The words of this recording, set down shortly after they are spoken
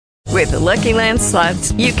With the Lucky Land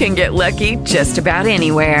Slots, you can get lucky just about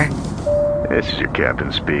anywhere. This is your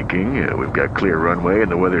captain speaking. We've got clear runway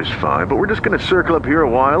and the weather's fine, but we're just going to circle up here a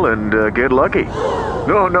while and get lucky.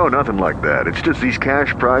 No, nothing like that. It's just these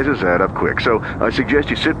cash prizes add up quick. So I suggest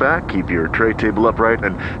you sit back, keep your tray table upright,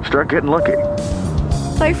 and start getting lucky.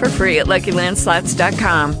 Play for free at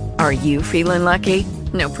LuckyLandSlots.com. Are you feeling lucky?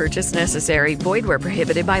 No purchase necessary. Void where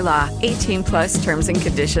prohibited by law. 18 plus terms and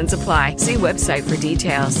conditions apply. See website for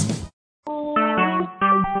details.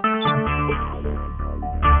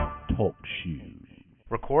 Talk Shoes.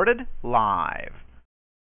 Recorded live.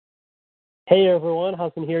 Hey everyone,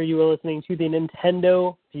 Hudson here. You are listening to the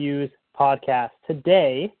Nintendo Views podcast.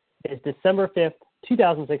 Today is December 5th,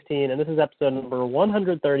 2016, and this is episode number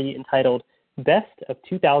 130 entitled Best of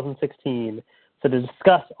 2016. So to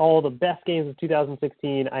discuss all the best games of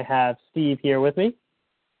 2016, I have Steve here with me.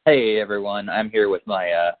 Hey everyone, I'm here with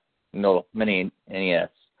my mini NES,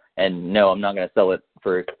 and no, I'm not going to sell it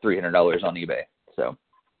for $300 on eBay, so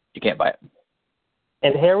you can't buy it.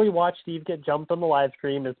 And here we watch Steve get jumped on the live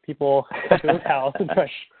stream as people come to his house.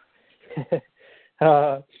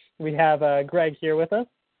 And we have Greg here with us.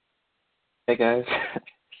 Hey guys,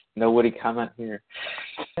 no witty comment here.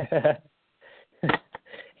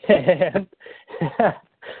 And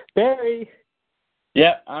Barry.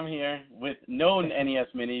 Yeah, I'm here with no NES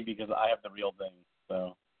Mini because I have the real thing.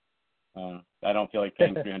 So I don't feel like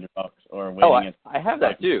paying $300 or waiting. I have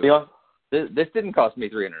that too. This didn't cost me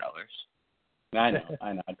 $300. I know.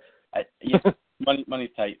 Money's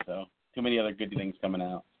tight, so too many other good things coming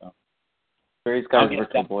out. So Barry's got a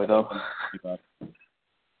virtual boy though.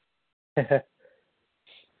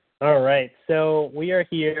 All right, so we are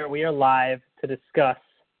here. We are live to discuss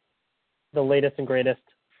the latest and greatest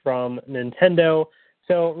from Nintendo.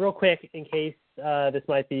 So real quick, in case this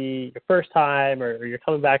might be your first time or you're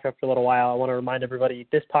coming back after a little while, I want to remind everybody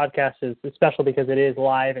this podcast is special because it is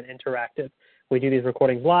live and interactive. We do these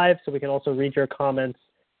recordings live, so we can also read your comments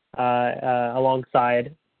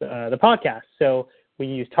alongside the podcast. So we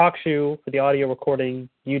use TalkShoe for the audio recording,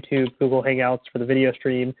 YouTube, Google Hangouts for the video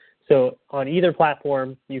stream. So on either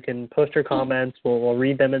platform, you can post your comments. We'll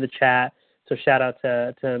read them in the chat. So shout out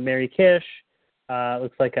to Mary Kish.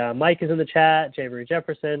 Looks like Mike is in the chat. Javery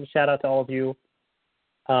Jefferson. Shout out to all of you.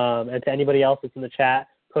 And to anybody else that's in the chat,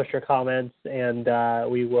 post your comments, and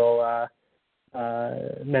we will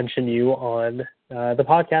mention you on the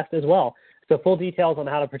podcast as well. So full details on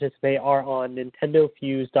how to participate are on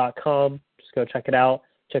nintendofuse.com. Just go check it out.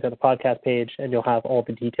 Check out the podcast page, and you'll have all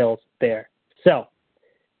the details there. So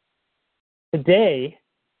today,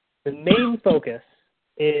 the main focus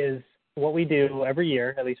is what we do every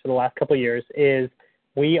year, at least for the last couple of years, is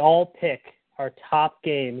we all pick our top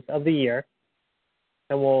games of the year,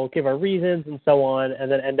 and we'll give our reasons and so on,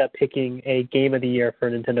 and then end up picking a game of the year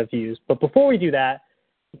for Nintendo Views. But before we do that,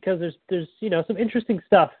 because there's some interesting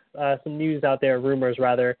stuff, some news out there, rumors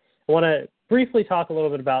rather, I want to briefly talk a little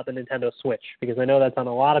bit about the Nintendo Switch, because I know that's on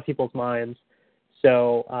a lot of people's minds.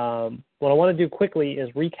 So what I want to do quickly is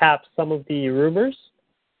recap some of the rumors,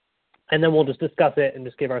 and then we'll just discuss it and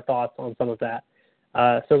just give our thoughts on some of that.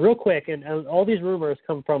 So real quick, and all these rumors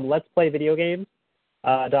come from Let's Play Video Games.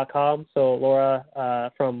 .com. So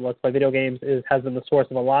Laura from Let's Play Video Games has been the source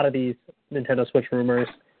of a lot of these Nintendo Switch rumors,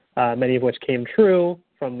 many of which came true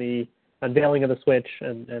from the unveiling of the Switch,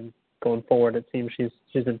 and going forward, it seems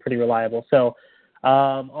she's been pretty reliable. So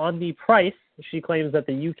on the price, she claims that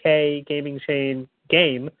the UK gaming chain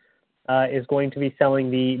Game is going to be selling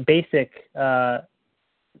the basic.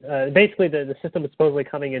 Basically, the system is supposedly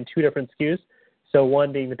coming in two different SKUs. So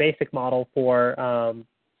one being the basic model for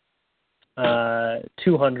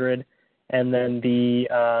 $200, and then the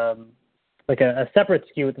a separate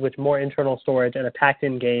SKU with more internal storage and a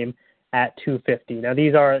packed-in game at $250. Now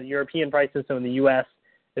these are European prices, so in the U.S.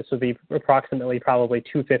 this would be approximately probably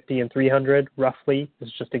 $250 and $300 roughly. This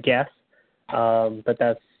is just a guess, but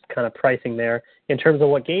that's kind of pricing there. In terms of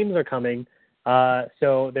what games are coming,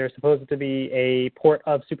 so there's supposed to be a port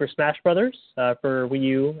of Super Smash Brothers for Wii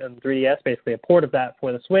U and 3DS, basically a port of that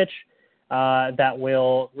for the Switch. That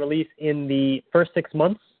will release in the first 6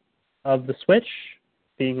 months of the Switch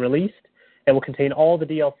being released. It will contain all the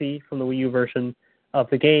DLC from the Wii U version of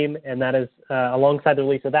the game, and that is alongside the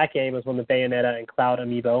release of that game is when the Bayonetta and Cloud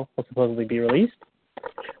amiibo will supposedly be released.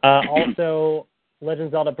 Also, Legend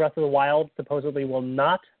of Zelda Breath of the Wild supposedly will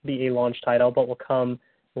not be a launch title, but will come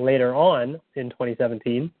later on in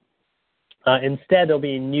 2017. Instead, there'll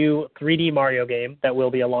be a new 3D Mario game that will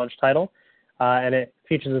be a launch title, and it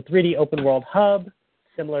features a 3D open-world hub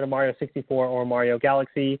similar to Mario 64 or Mario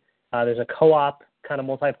Galaxy. There's a co-op kind of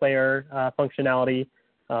multiplayer functionality,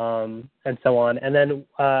 and so on. And then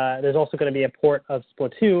there's also going to be a port of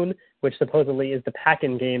Splatoon, which supposedly is the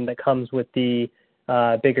pack-in game that comes with the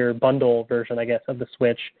bigger bundle version, I guess, of the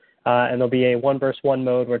Switch. And there'll be a 1-versus-1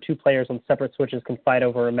 mode where 2 players on separate Switches can fight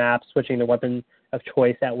over a map, switching their weapon of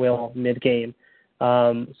choice at will mid-game.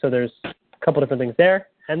 So there's a couple different things there.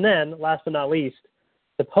 And then, last but not least,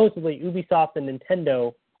 supposedly Ubisoft and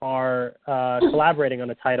Nintendo are collaborating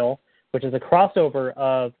on a title, which is a crossover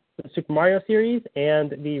of the Super Mario series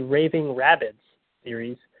and the Raving Rabbids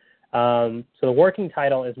series. So the working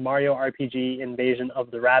title is Mario RPG Invasion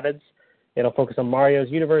of the Rabbids. It'll focus on Mario's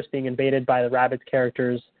universe being invaded by the Rabbids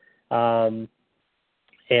characters, and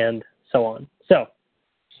so on. So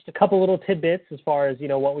just a couple little tidbits as far as,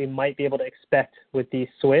 what we might be able to expect with the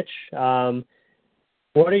Switch.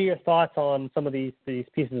 What are your thoughts on some of these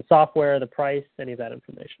pieces of software, the price, any of that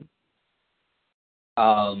information?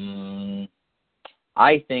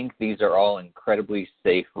 I think these are all incredibly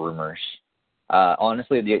safe rumors.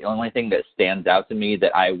 Honestly, the only thing that stands out to me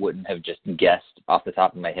that I wouldn't have just guessed off the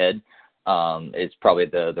top of my head is probably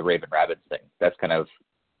the Raven Rabbids thing. That's kind of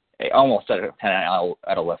almost out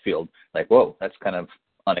of left field. Like, whoa, that's kind of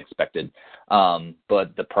unexpected.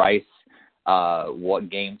 But the price, what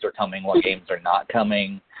games are coming, what games are not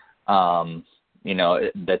coming,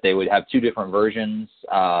 that they would have 2 different versions,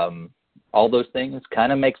 all those things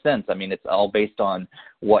kind of make sense. I mean, it's all based on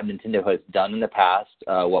what Nintendo has done in the past,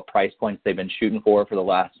 what price points they've been shooting for the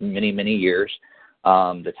last many, many years,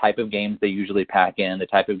 the type of games they usually pack in, the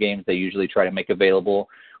type of games they usually try to make available,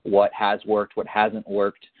 what has worked, what hasn't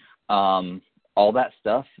worked. All that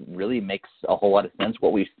stuff really makes a whole lot of sense,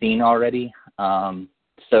 what we've seen already.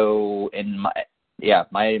 So in my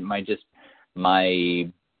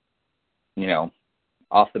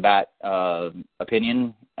off the bat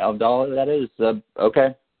opinion of all of that is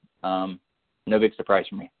okay. No big surprise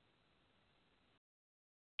for me.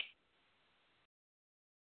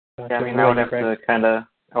 Yeah, I mean, I would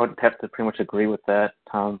have to pretty much agree with that,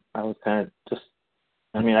 Tom. I was kind of just,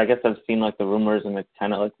 I guess I've seen the rumors and it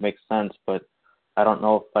kind of makes sense, but I don't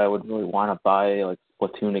know if I would really want to buy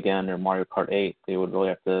Splatoon again or Mario Kart 8. They would really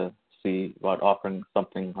have to see about offering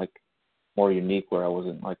something more unique where I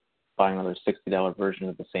wasn't buying another $60 version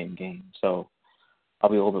of the same game. So I'll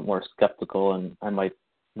be a little bit more skeptical, and I might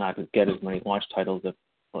not get as many launch titles if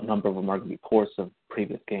a number of them are going to be ports of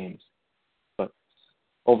previous games. But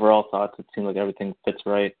overall thoughts, it seems like everything fits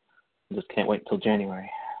right. I just can't wait until January.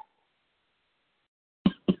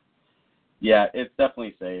 Yeah, it's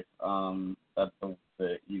definitely safe. That's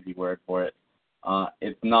the easy word for it.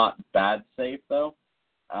 It's not bad safe, though.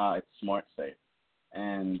 It's smart safe.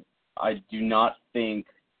 And I do not think,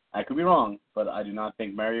 I could be wrong, but I do not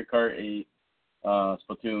think Mario Kart 8,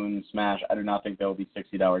 Splatoon, Smash, I do not think they will be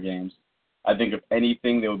 $60 games. I think if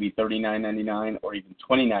anything, they will be $39.99 or even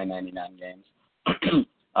 $29.99 games,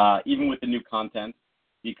 even with the new content,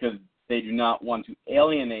 because they do not want to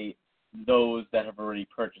alienate those that have already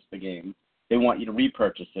purchased the game. They want you to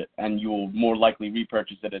repurchase it, and you will more likely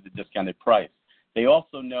repurchase it at a discounted price. They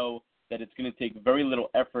also know that it's going to take very little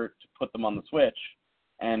effort to put them on the Switch,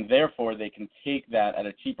 and therefore they can take that at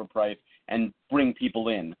a cheaper price and bring people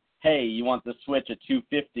in. Hey, you want the Switch at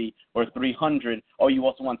 $250 or $300? Oh, you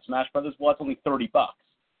also want Smash Brothers? Well, it's only $30. Well,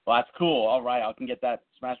 that's cool. All right, I can get that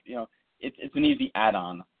Smash. It's an easy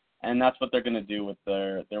add-on, and that's what they're going to do with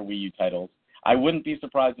their Wii U titles. I wouldn't be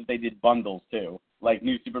surprised if they did bundles too, like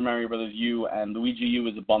New Super Mario Bros. U and Luigi U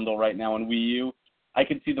is a bundle right now on Wii U. I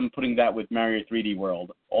could see them putting that with Mario 3D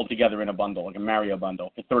World all together in a bundle, like a Mario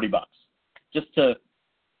bundle for $30, just to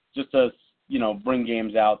bring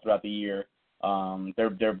games out throughout the year.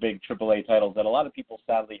 They're big AAA titles that a lot of people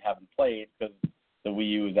sadly haven't played because the Wii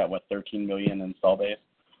U is at 13 million install base.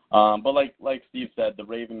 But like Steve said, the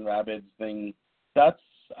Raven Rabbids thing, that's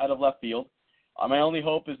out of left field. My only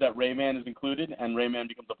hope is that Rayman is included and Rayman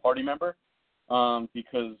becomes a party member,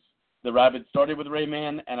 because the Rabbids started with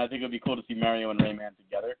Rayman, and I think it would be cool to see Mario and Rayman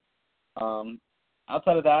together.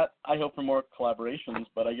 Outside of that, I hope for more collaborations,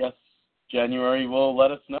 but I guess January will let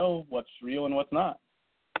us know what's real and what's not.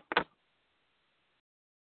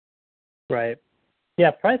 Right.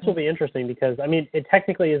 Yeah, price will be interesting because, it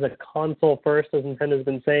technically is a console first, as Nintendo's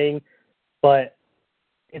been saying, but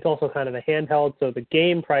it's also kind of a handheld, so the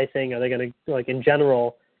game pricing, are they going to, in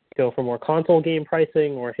general, go for more console game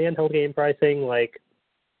pricing or handheld game pricing?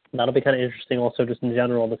 That'll be kind of interesting also just in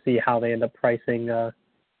general to see how they end up pricing their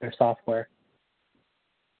software.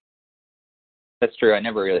 That's true. I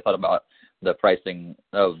never really thought about the pricing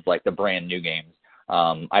of, the brand new games.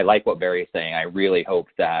 I like what Barry's saying. I really hope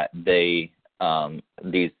that they,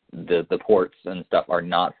 the ports and stuff are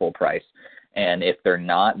not full price. And if they're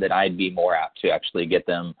not, then I'd be more apt to actually get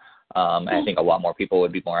them. I think a lot more people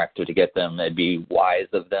would be more apt to get them. It'd be wise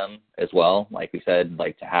of them as well. Like we said,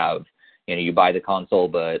 like to have, you buy the console,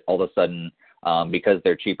 but all of a sudden, because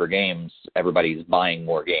they're cheaper games, everybody's buying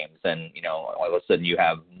more games. And, all of a sudden you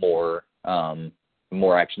have more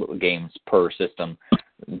actual games per system,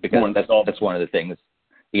 because that's one of the things.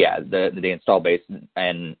 Yeah, the install base,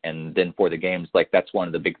 and then for the games, like that's one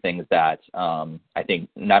of the big things that I think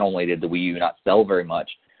not only did the Wii U not sell very much,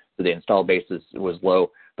 so the install base was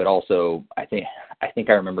low, but also I think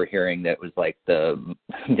I remember hearing that it was like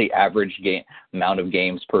the average amount of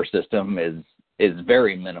games per system is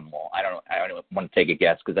very minimal. I don't want to take a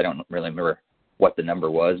guess because I don't really remember what the number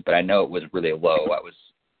was, but I know it was really low.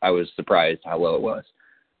 I was surprised how low it was.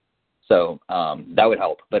 So that would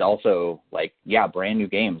help. But also, brand new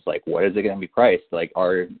games, like what is it going to be priced?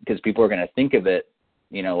 Because people are going to think of it,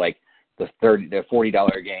 like the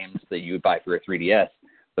 $40 games that you would buy for a 3DS,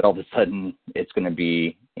 but all of a sudden it's going to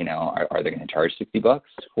be, are they going to charge $60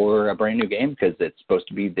 for a brand new game? Because it's supposed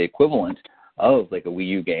to be the equivalent of like a Wii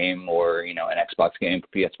U game or, an Xbox game,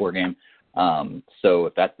 PS4 game. So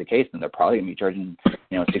if that's the case, then they're probably going to be charging,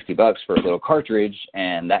 $60 for a little cartridge,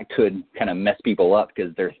 and that could kind of mess people up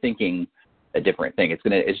because they're thinking a different thing. It's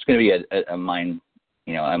just going to be a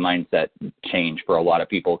mindset change for a lot of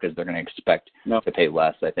people because they're going to expect to pay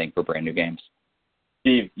less, I think, for brand new games.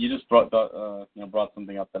 Steve, you just brought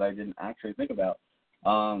something up that I didn't actually think about.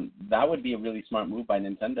 That would be a really smart move by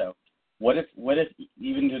Nintendo. What if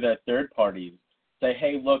even to their third parties say,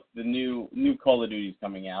 hey, look, the new Call of Duty is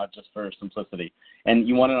coming out, just for simplicity, and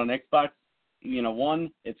you want it on Xbox,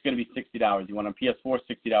 one, it's going to be $60. You want it on PS4,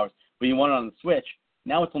 $60. But you want it on the Switch,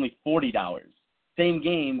 now it's only $40. Same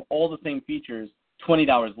game, all the same features,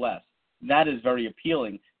 $20 less. That is very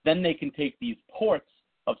appealing. Then they can take these ports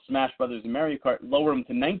of Smash Brothers and Mario Kart, lower them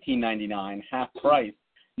to $19.99, half price.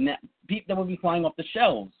 That would be flying off the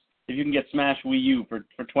shelves if you can get Smash Wii U for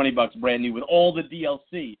 $20 brand new with all the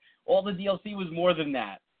DLC. All the DLC was more than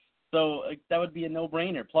that. So that would be a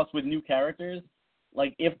no-brainer. Plus, with new characters,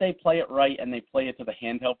 if they play it right and they play it to the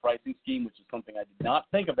handheld pricing scheme, which is something I did not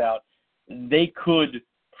think about, they could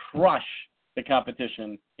crush the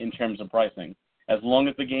competition in terms of pricing. As long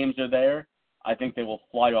as the games are there, I think they will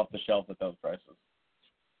fly off the shelf at those prices.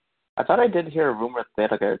 I thought I did hear a rumor that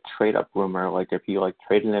they had a trade-up rumor. If you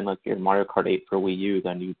traded in your Mario Kart 8 for Wii U,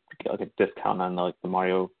 then you get a discount on the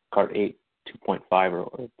Mario Kart 8 2.5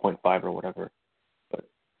 or 0.5 or whatever. But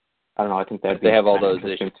I don't know. I think that they have all those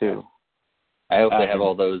issues too. I hope they have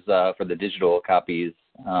all those for the digital copies,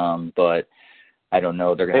 but I don't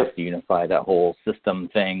know. They're going to have to unify that whole system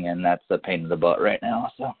thing, and that's a pain in the butt right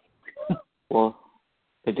now. So, well,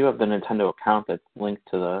 they do have the Nintendo account that's linked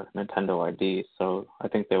to the Nintendo ID, so I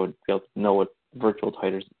think they would be able to know what virtual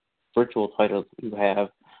titles you have,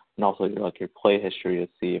 and also your play history to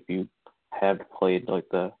see if you have played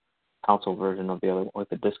the console version of the other,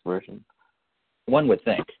 the disc version. One would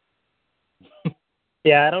think.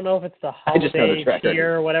 Yeah, I don't know if it's the holiday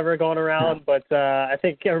cheer or whatever going around, but I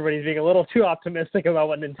think everybody's being a little too optimistic about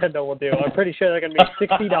what Nintendo will do. I'm pretty sure they're going to be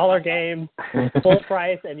 $60 games, full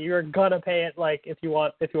price, and you're gonna pay it if you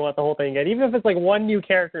want the whole thing again. Even if it's one new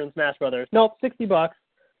character in Smash Brothers. Nope, $60.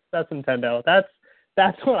 That's Nintendo.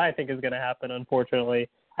 That's what I think is going to happen. Unfortunately,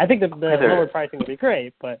 I think the lower pricing would be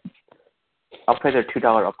great, but I'll pay their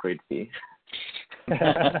 $2 upgrade fee.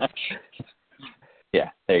 Yeah,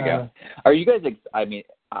 there you go. Are you guys?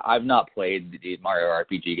 I've not played the Mario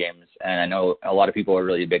RPG games, and I know a lot of people are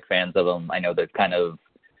really big fans of them. I know they've kind of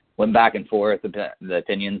went back and forth the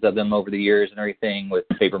opinions of them over the years and everything with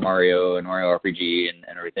Paper Mario and Mario RPG and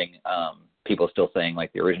everything. People still saying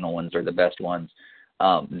the original ones are the best ones.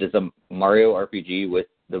 Does a Mario RPG with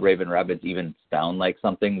the Raven Rabbids even sound like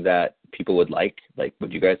something that people would like?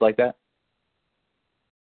 Would you guys like that?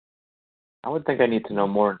 I would think I need to know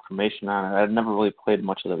more information on it. I've never really played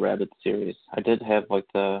much of the Rabbids series. I did have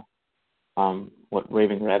the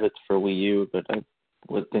Raving Rabbids for Wii U, but I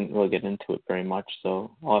didn't really get into it very much. So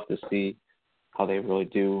I'll have to see how they really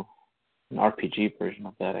do an RPG version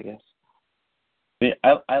of that, I guess. Yeah,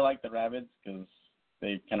 I like the Rabbids because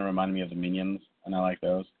they kind of remind me of the Minions, and I like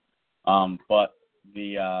those. But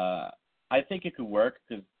I think it could work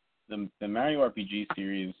because the Mario RPG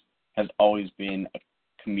series has always been a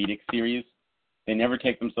comedic series. They never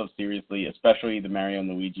take themselves seriously, especially the Mario and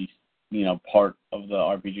Luigi, part of the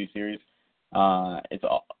RPG series. It's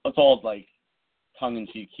all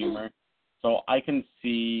tongue-in-cheek humor. So I can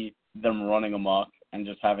see them running amok and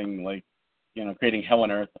just having creating hell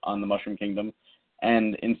on earth on the Mushroom Kingdom.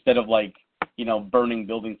 And instead of burning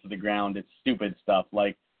buildings to the ground, it's stupid stuff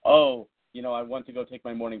I went to go take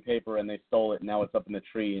my morning paper and they stole it. And now it's up in the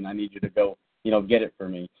tree, and I need you to go, get it for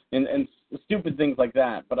me. And stupid things like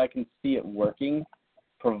that. But I can see it working,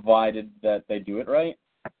 provided that they do it right,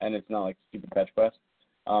 and it's not like stupid fetch quest.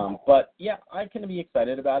 But yeah, I can be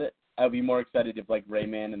excited about it. I would be more excited if like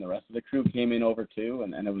Rayman and the rest of the crew came in over too,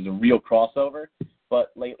 and it was a real crossover.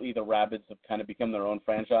 But lately, the Rabbids have kind of become their own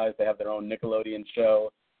franchise. They have their own Nickelodeon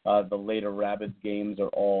show. The later Rabbids games are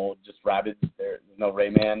all just Rabbids. There's no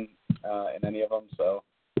Rayman in any of them, so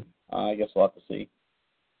I guess we'll have to see.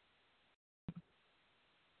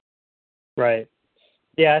 Right.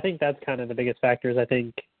 Yeah, I think that's kind of the biggest factors. I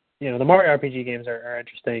think, the Mario RPG games are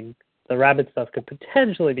interesting. The Rabbids stuff could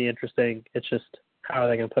potentially be interesting. It's just how are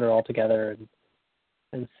they going to put it all together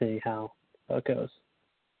and see how it goes.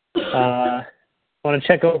 I want to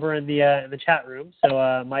check over in the chat room.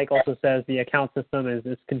 So Mike also says the account system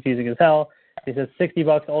is confusing as hell. He says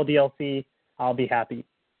 $60 all DLC, I'll be happy.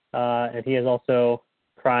 And he is also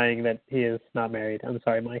crying that he is not married. I'm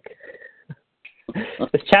sorry, Mike.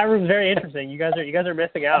 This chat room is very interesting. You guys are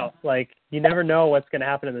missing out. Like, you never know what's going to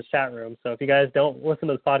happen in this chat room. So if you guys don't listen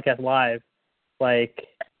to this podcast live, like,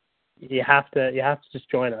 you have to just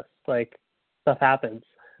join us. Like, stuff happens.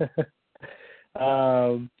 And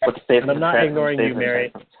I'm not ignoring you,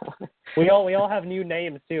 Mary. We all have new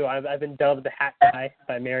names too. I've been dubbed the Hat Guy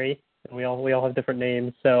by Mary, and we all have different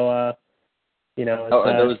names. So are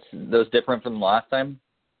those different from last time?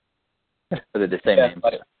 Or are they the same names?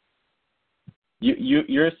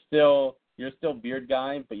 You're still Beard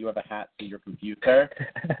Guy, but you have a hat, so you're confused there.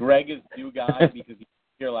 Greg is Dew Guy because he was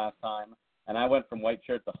here last time, and I went from white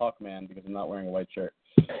shirt to Hawkman because I'm not wearing a white shirt.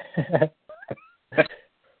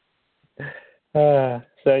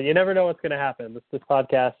 So you never know what's going to happen. This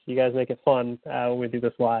podcast, you guys make it fun when we do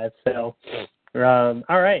this live. So,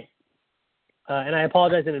 all right. And I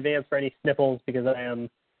apologize in advance for any sniffles because I am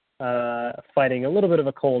fighting a little bit of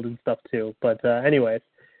a cold and stuff too. But anyways,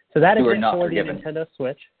 so that is it for the Nintendo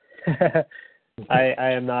Switch. I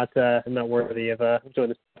am not worthy of doing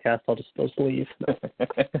this podcast. I'll just leave.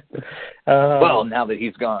 Well, now that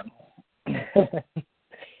he's gone.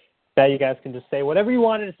 Now you guys can just say whatever you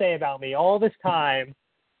wanted to say about me all this time.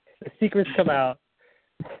 The secrets come out.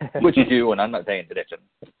 Which you do when I'm not paying attention.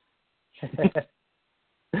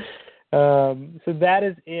 So that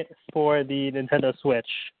is it for the Nintendo Switch.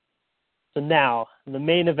 So now, the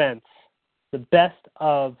main event, the best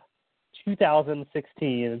of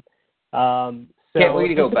 2016. Can't wait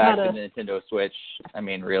to go back to the Nintendo Switch. I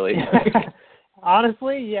mean, really.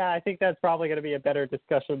 Honestly, yeah, I think that's probably going to be a better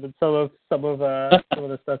discussion than some of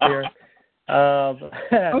the stuff here. I'm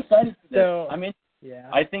excited for this. So, I mean, yeah.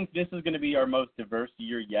 I think this is going to be our most diverse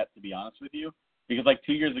year yet, to be honest with you. Because like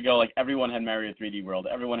 2 years ago, like everyone had Mario 3D World,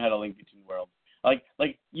 everyone had A Link Between Worlds. Like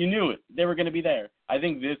you knew it; they were going to be there. I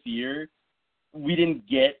think this year we didn't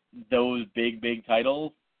get those big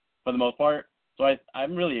titles for the most part. So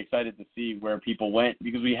I'm really excited to see where people went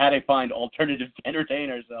because we had to find alternatives to entertain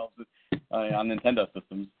ourselves on Nintendo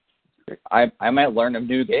systems. I might learn some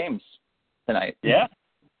new games tonight. Yeah.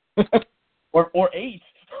 or 8.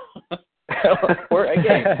 Or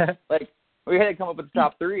again, like we had to come up with the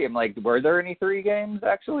top 3. I'm like, were there any 3 games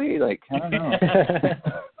actually? Like, I don't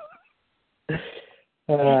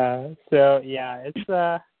know. So yeah, it's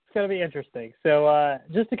going to be interesting. So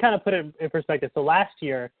just to kind of put it in perspective, so last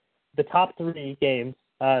year the top 3 games.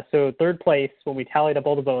 So third place when we tallied up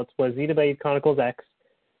all the votes was Xenoblade Chronicles X.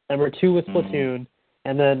 Number 2 was Splatoon,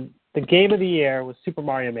 and then the game of the year was Super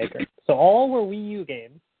Mario Maker. So all were Wii U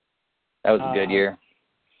games. That was a good year.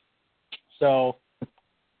 So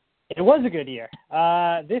it was a good year.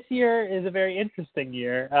 This year is a very interesting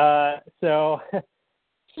year. So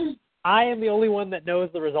I am the only one that knows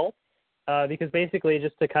the results because basically,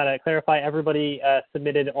 just to kind of clarify, everybody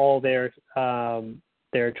submitted all their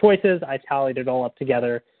choices. I tallied it all up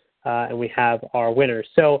together, and we have our winners.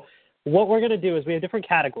 So what we're going to do is we have different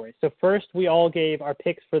categories. So first, we all gave our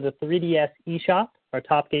picks for the 3DS eShop, our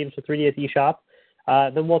top games for 3DS eShop.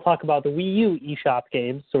 Then we'll talk about the Wii U eShop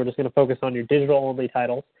games. So we're just going to focus on your digital-only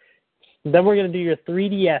titles. Then we're going to do your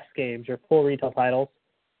 3DS games, your full retail titles,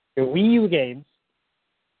 your Wii U games.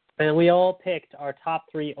 And we all picked our top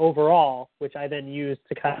 3 overall, which I then used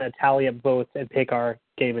to kind of tally up votes and pick our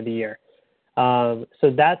game of the year.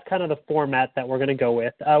 So that's kind of the format that we're going to go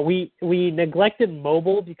with. We neglected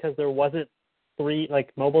mobile because there wasn't 3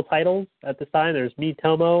 mobile titles at the time. There's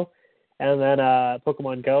Miitomo and then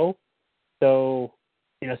Pokemon Go. So,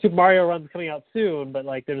 Super Mario Run's coming out soon, but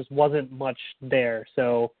there just wasn't much there.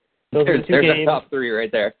 So those are the 2 games. There's our top 3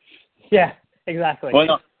 right there. Yeah, exactly. Well,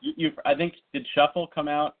 no, I think, did Shuffle come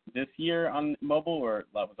out this year on mobile, or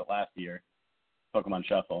was it last year? Pokemon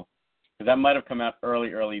Shuffle. because that might have come out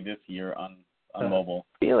early this year on mobile.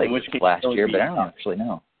 I feel like in which case last it would year, be but I your don't top- actually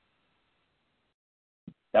know.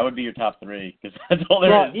 That would be your top 3, because that's all there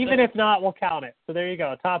is. Well, even if not, we'll count it. So there you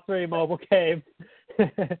go. Top 3 mobile game.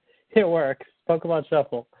 It works. Pokemon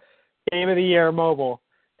Shuffle. Game of the year mobile.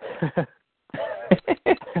 I'm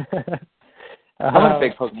going to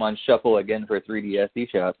pick Pokemon Shuffle again for a 3DS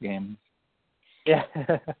eShop game. Yeah.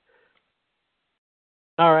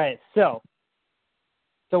 All right. So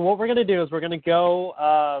what we're going to do is we're going to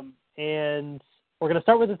go and we're going to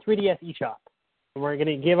start with the 3DS eShop. And we're going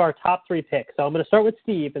to give our top 3 picks. So I'm going to start with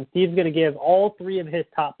Steve, and Steve's going to give all 3 of his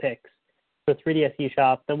top picks for 3DS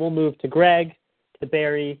eShop. Then we'll move to Greg, to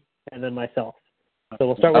Barry, and then myself. So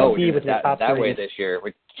we'll start with Steve with your top 3. That way this year.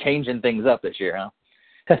 We're changing things up this year,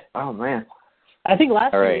 huh? Oh, man. I think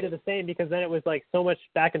last year right. we did the same because then it was like so much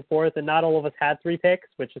back and forth, and not all of us had 3 picks,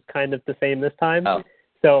 which is kind of the same this time. Oh.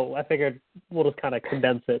 So I figured we'll just kind of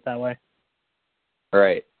condense it that way. All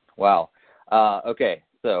right. Wow. Okay.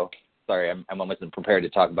 So, sorry, I'm almost prepared to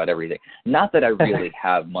talk about everything. Not that I really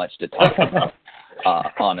have much to talk about,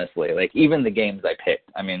 honestly. Like, even the games I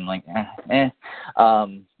picked, I mean, like,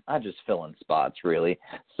 I just fill in spots, really.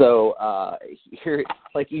 So, here,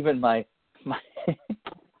 like, even my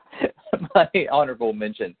my honorable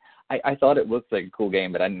mention, I thought it looked like a cool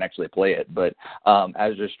game, but I didn't actually play it. But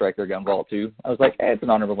Azure Striker Gunvolt 2, I was like, hey, it's an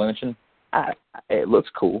honorable mention. It looks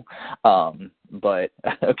cool. But,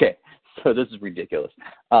 okay, so this is ridiculous.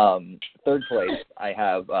 Third place, I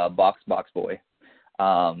have Box Boy,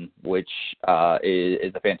 which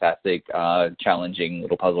is a fantastic, challenging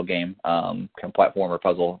little puzzle game, kind of platformer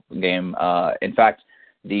puzzle game. In fact,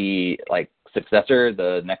 the successor,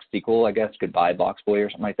 the next sequel, I guess, Goodbye Box Boy or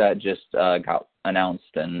something like that, just got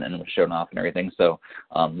announced and was shown off and everything. So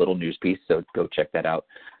little news piece, so go check that out.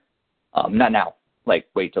 Not now, wait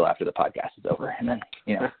till after the podcast is over and then,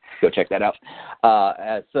 go check that out.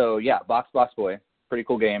 So yeah, Box Boy, pretty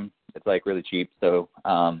cool game. It's really cheap. So,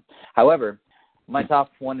 however, my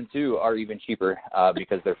top 1 and 2 are even cheaper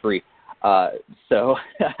because they're free. So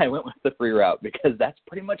I went with the free route because that's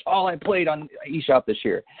pretty much all I played on eShop this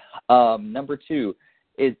year. Number 2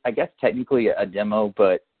 is, I guess, technically a demo,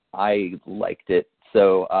 but I liked it.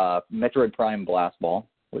 So Metroid Prime Blast Ball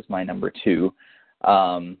was my number 2.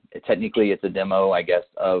 Technically, it's a demo, I guess,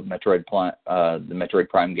 of the Metroid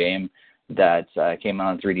Prime game that came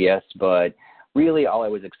out on 3DS, but really all I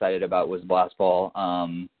was excited about was Blast Ball.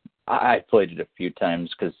 I played it a few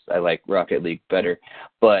times because I like Rocket League better.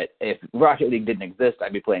 But if Rocket League didn't exist,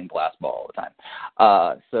 I'd be playing Blast Ball all the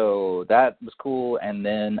time. So that was cool. And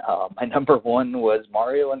then my number 1 was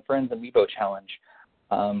Mario and Friends Amiibo Challenge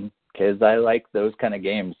because I like those kind of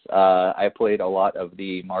games. I played a lot of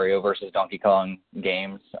the Mario versus Donkey Kong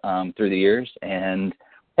games through the years. And,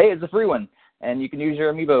 hey, it's a free one. And you can use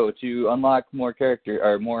your Amiibo to unlock more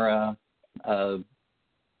more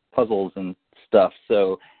puzzles and stuff.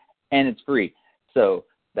 So... And it's free. So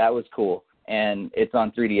that was cool. And it's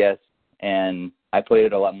on 3DS, and I played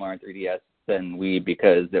it a lot more on 3DS than Wii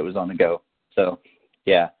because it was on the go. So,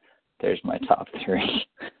 yeah, there's my top 3.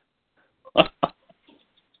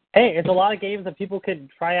 Hey, it's a lot of games that people could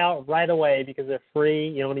try out right away because they're free.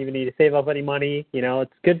 You don't even need to save up any money.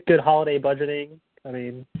 It's good holiday budgeting. I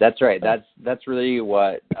mean, that's right. That's really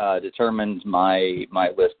what determined my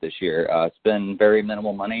list this year. Spend very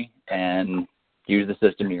minimal money and use the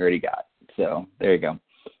system you already got. So there you go.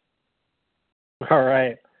 All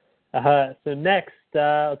right. So next,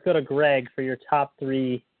 let's go to Greg for your top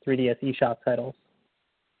 3 3DS eShop titles.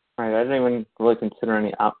 All right. I didn't even really consider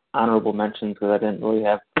any honorable mentions because I didn't really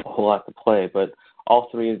have a whole lot to play, but all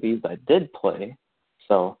 3 of these I did play.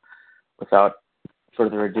 So without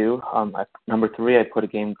further ado, number 3, I put a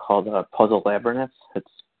game called Puzzle Labyrinth. It's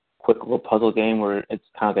a quick little puzzle game where it's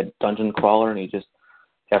kind of like a dungeon crawler, and you just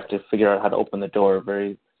have to figure out how to open the door.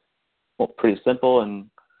 Pretty simple, and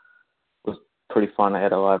was pretty fun. I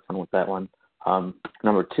had a lot of fun with that one.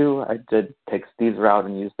 Number 2, I did take Steve's route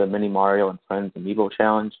and use the Mini Mario and Friends Amiibo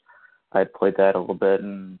Challenge. I played that a little bit,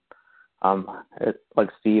 and like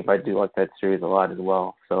Steve, I do like that series a lot as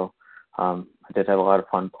well. So I did have a lot of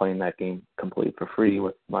fun playing that game complete for free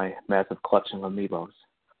with my massive collection of Amiibos.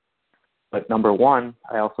 But number 1,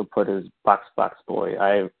 I also put is Box Boy.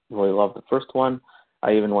 I really love the first one.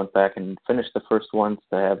 I even went back and finished the first one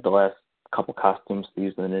to have the last couple costumes to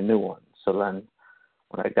use in the new one. So then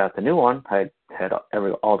when I got the new one, I had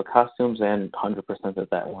all the costumes and 100% of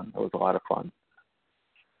that one. It was a lot of fun.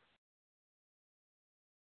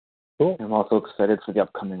 Cool. I'm also excited for the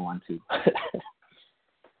upcoming one, too.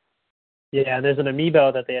 Yeah, and there's an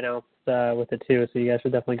Amiibo that they announced with it, too, so you guys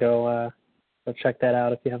should definitely go check that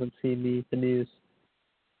out if you haven't seen the news.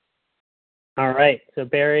 All right. So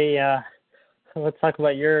Barry, let's talk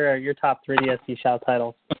about your top 3DS eShop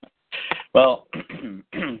titles. Well,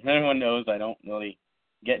 everyone knows I don't really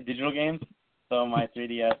get digital games, so my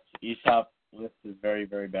 3DS eShop list is very,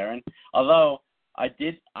 very barren. Although I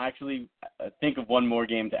did actually think of one more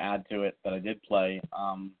game to add to it that I did play,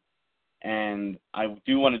 and I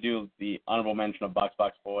do want to do the honorable mention of Box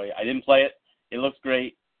Box Boy. I didn't play it. It looks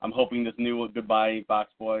great. I'm hoping this new Goodbye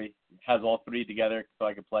Box Boy has all three together so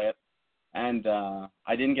I could play it. And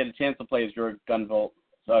I didn't get a chance to play Zero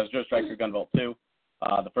Striker Gunvolt 2.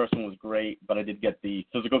 The first one was great, but I did get the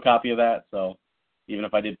physical copy of that, so even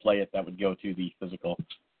if I did play it, that would go to the physical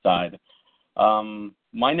side.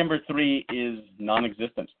 My number 3 is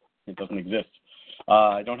non-existent. It doesn't exist.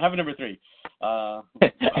 I don't have a number 3. I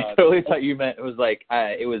totally thought you meant it was like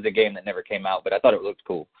it was a game that never came out, but I thought it looked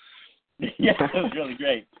cool. Yeah, it was really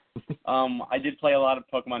great. I did play a lot of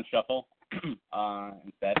Pokemon Shuffle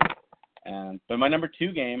instead. But my number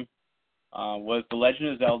 2 game was The Legend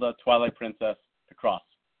of Zelda Twilight Princess Picross,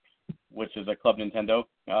 which is a Club Nintendo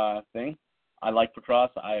thing. I like Picross.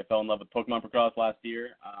 I fell in love with Pokemon Picross last year.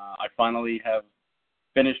 I finally have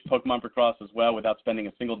finished Pokemon Picross as well without spending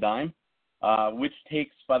a single dime, which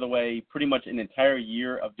takes, by the way, pretty much an entire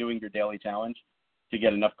year of doing your daily challenge to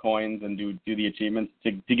get enough coins and do the achievements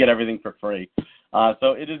to get everything for free.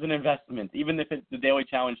 So it is an investment, even if the daily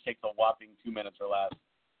challenge takes a whopping 2 minutes or less.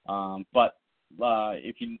 But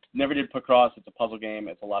if you never did Picross, it's a puzzle game.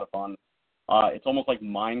 It's a lot of fun. It's almost like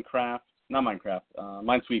Minesweeper,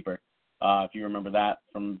 if you remember that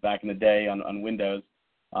from back in the day on Windows.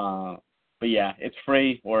 But yeah, it's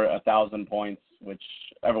free or 1,000 points, which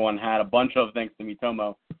everyone had a bunch of thanks to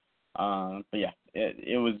Miitomo. But yeah,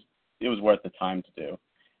 it was worth the time to do.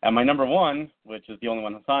 And my number 1, which is the only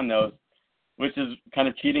one Hassan knows, which is kind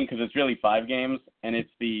of cheating because it's really 5 games, and it's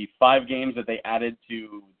the 5 games that they added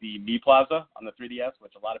to the Mii Plaza on the 3DS,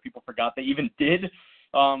 which a lot of people forgot they even did.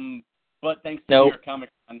 But thanks to your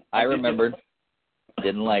Comic-Con, I remembered.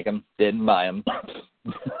 Didn't like them. Didn't buy them.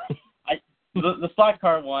 The Slot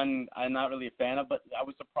Car one, I'm not really a fan of, but I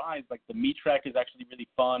was surprised. Like, the Mii Trek is actually really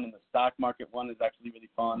fun, and the Stock Market one is actually really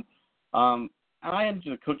fun. And I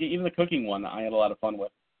enjoyed even the cooking one I had a lot of fun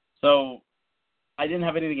with. So I didn't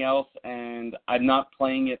have anything else, and I'm not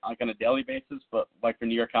playing it like on a daily basis, but like for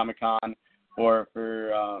New York Comic Con or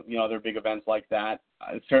for other big events like that.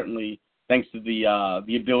 Certainly, thanks to the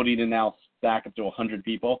ability to now stack up to 100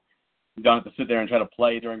 people, you don't have to sit there and try to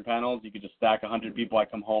play during panels. You could just stack 100 people. I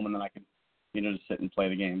come home and then I can just sit and play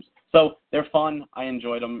the games. So they're fun. I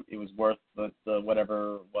enjoyed them. It was worth the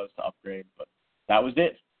whatever it was to upgrade. But that was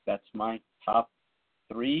it. That's my top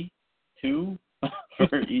 3, 2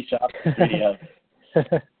 for eShop 3DS.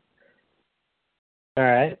 All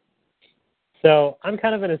right. So I'm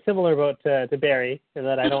kind of in a similar boat to Barry in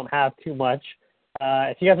that I don't have too much.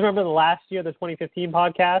 If you guys remember the last year, the 2015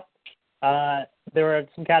 podcast, there were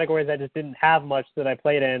some categories I just didn't have much that I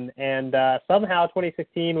played in, and somehow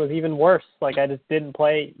 2016 was even worse. Like, I just didn't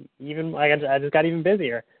play even. I just got even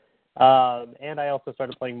busier, and I also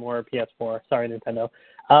started playing more PS4. Sorry, Nintendo.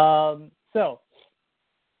 So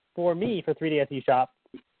for me, for 3DS eShop,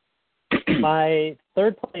 my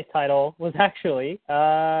third place title was actually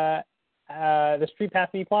the Street Pass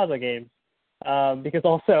Mii Plaza game, because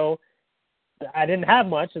also I didn't have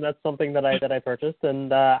much, and that's something that I purchased.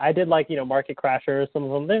 And I did like Market Crashers. Some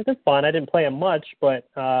of them they're fun. I didn't play them much, but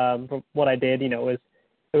from what I did, it was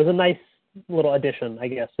a nice little addition, I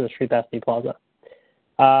guess, to the Street Pass Mii Plaza.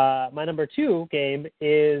 My number 2 game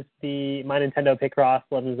is my Nintendo Picross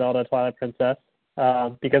Legend of Zelda Twilight Princess,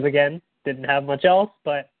 because again, didn't have much else,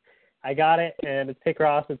 but I got it, and it's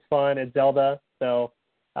Picross. It's fun. It's Zelda, so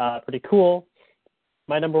pretty cool.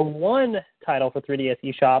 My number 1 title for 3DS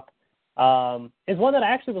eShop is one that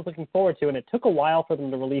I actually was looking forward to, and it took a while for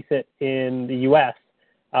them to release it in the U.S.,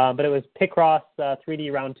 but it was Picross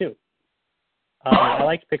 3D Round 2. I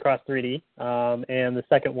liked Picross 3D, and the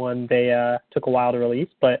second one they took a while to release,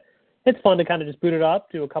 but it's fun to kind of just boot it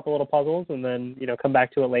up, do a couple little puzzles, and then come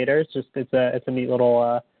back to it later. It's a neat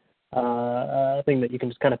little thing that you can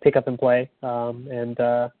just kind of pick up and play, and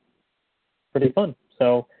pretty fun.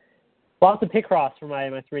 So lots of Picross for my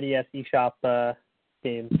 3DS eShop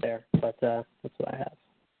games there, but that's what I have.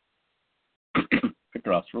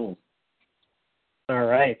 Picross rules. All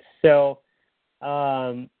right. So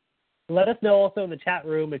let us know also in the chat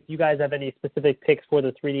room if you guys have any specific picks for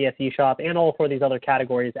the 3DS eShop and all for these other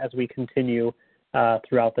categories as we continue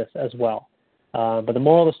throughout this as well. But the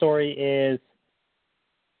moral of the story is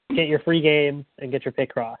get your free games and get your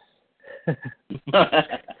Picross.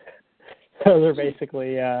 Those are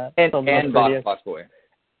basically and Box Boy.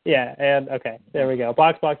 Yeah, and okay, there we go.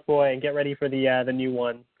 Box Boy, and get ready for the new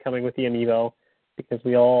one coming with the Amiibo, because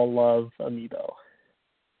we all love Amiibo.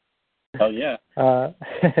 Oh yeah.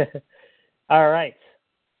 All right.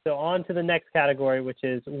 So on to the next category, which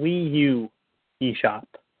is Wii U eShop.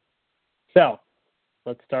 So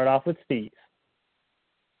let's start off with Steve.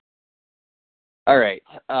 All right.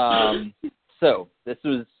 So this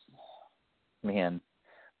was,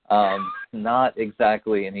 not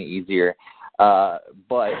exactly any easier,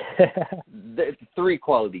 but three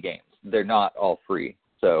quality games. They're not all free,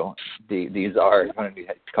 so these are going to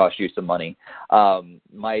cost you some money.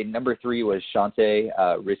 My number 3 was Shantae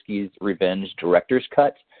Risky's Revenge Director's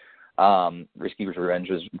Cut. Risky's Revenge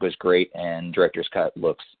was great, and Director's Cut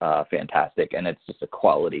looks fantastic, and it's just a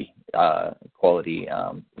quality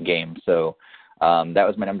game. So that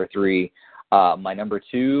was my number 3. My number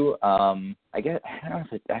 2, I don't know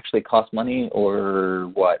if it actually costs money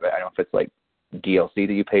or what, but I don't know if it's like DLC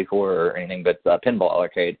that you paid for or anything, but Pinball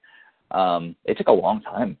Arcade. It took a long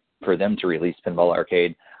time for them to release Pinball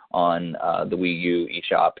Arcade on the Wii U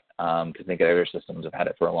eShop, because I think other systems have had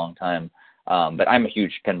it for a long time. But I'm a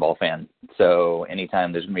huge pinball fan, so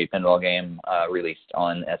anytime there's going to be a pinball game released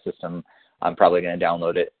on a system, I'm probably going to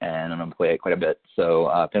download it, and I'm going to play it quite a bit. So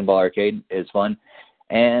Pinball Arcade is fun.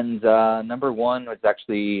 And number 1 was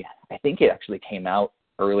actually, I think it actually came out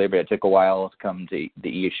earlier, but it took a while to come to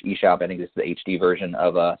the eShop. I think this is the HD version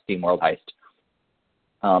of SteamWorld Heist.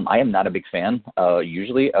 I am not a big fan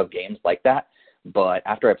usually of games like that, but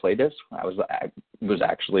after I played this, I was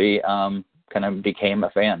actually kind of became a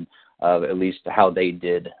fan of at least how they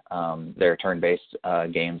did their turn-based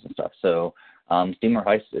games and stuff. So SteamWorld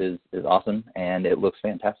Heist is awesome, and it looks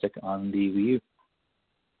fantastic on the Wii U.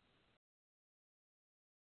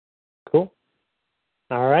 Cool.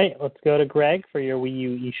 All right, let's go to Greg for your Wii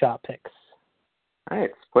U eShop picks. All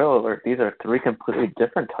right, spoiler alert, these are 3 completely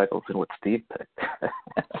different titles than what Steve picked.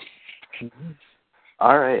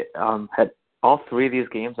 All right, had all 3 of these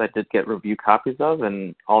games I did get review copies of,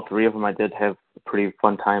 and all 3 of them I did have a pretty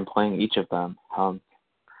fun time playing each of them.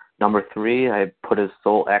 Number 3, I put as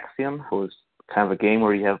Soul Axiom. It was kind of a game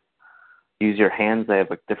where you use your hands. They have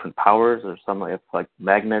like different powers, or some have like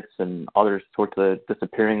magnets and other sorts of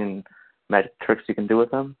disappearing and magic tricks you can do with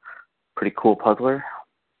them. Pretty cool puzzler.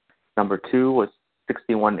 Number 2 was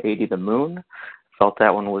 6180 The Moon. Felt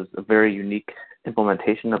that one was a very unique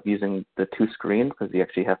implementation of using the 2 screens, because you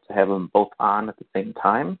actually have to have them both on at the same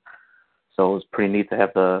time. So it was pretty neat to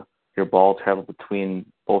have your ball travel between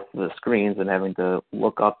both of the screens and having to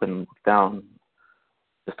look up and look down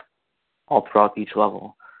just all throughout each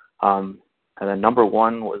level. And then number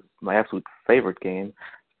 1 was my absolute favorite game,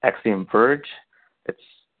 Axiom Verge. It's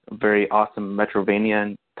a very awesome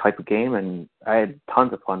Metroidvania type of game, and I had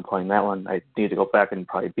tons of fun playing that one. I need to go back and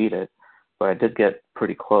probably beat it, but I did get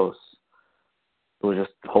pretty close. It was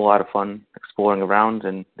just a whole lot of fun exploring around,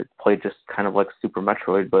 and it played just kind of like Super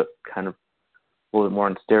Metroid, but kind of a little bit more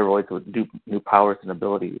on steroids with new powers and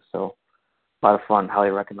abilities. So a lot of fun. Highly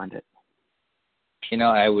recommend it. You know,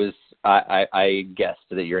 I guessed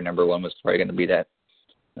that your number 1 was probably going to be that.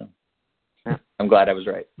 So, I'm glad I was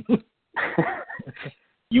right.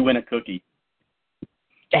 You win a cookie.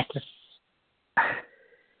 Yes.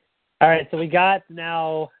 All right, so we got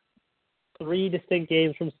now 3 distinct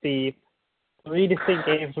games from Steve, 3 distinct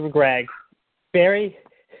games from Greg. Barry,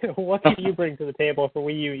 what can you bring to the table for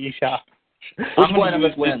Wii U eShop? Which one of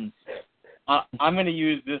us wins? I'm going to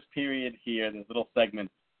use this period here, this little segment,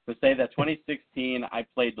 to say that 2016 I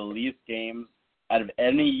played the least games out of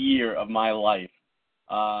any year of my life.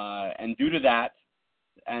 And due to that,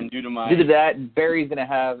 Barry's going to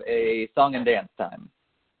have a song and dance time.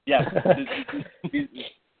 Yes.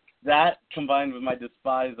 That combined with my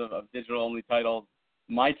despise of digital-only titles,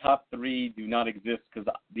 my top 3 do not exist,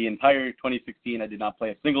 because the entire 2016 I did not play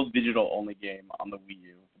a single digital-only game on the Wii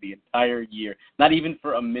U for the entire year, not even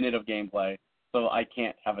for a minute of gameplay. So I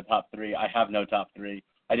can't have a top 3. I have no top 3.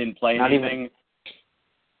 I didn't play anything.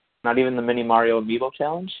 Not even the Mini Mario Amiibo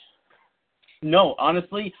Challenge? No,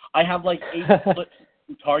 honestly, I have like 8 slips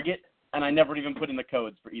to Target, and I never even put in the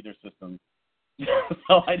codes for either system.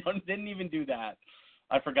 So I didn't even do that.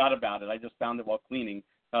 I forgot about it. I just found it while cleaning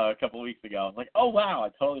a couple of weeks ago. I was like, oh, wow, I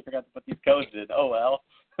totally forgot to put these codes in. Oh, well,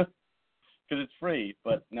 because it's free.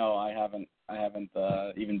 But no, I haven't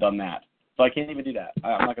even done that. So I can't even do that.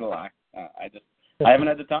 I'm not going to lie. I haven't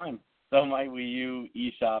had the time. So my Wii U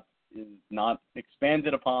eShop is not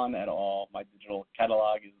expanded upon at all. My digital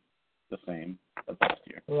catalog is the same as last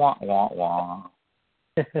year. Wah, wah, wah.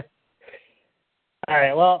 All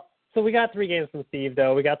right, well, so we got 3 games from Steve,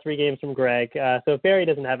 though. We got 3 games from Greg. So Barry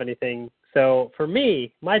doesn't have anything. So for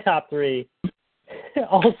me, my top 3,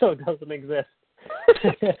 also doesn't exist.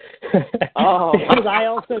 Oh. Because I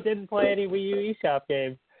also didn't play any Wii U eShop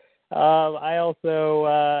games. I also,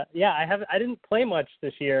 I didn't play much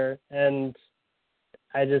this year, and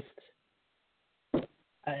I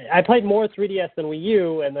played more 3DS than Wii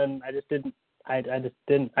U, and then I didn't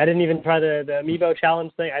even try the Amiibo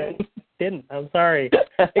challenge thing. I didn't. I'm sorry.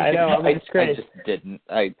 I know, I'm a disgrace. I just didn't.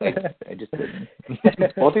 I just didn't.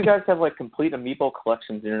 Both you guys have like complete Amiibo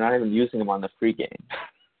collections, and you're not even using them on the free game.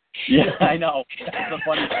 Yeah, I know. That's the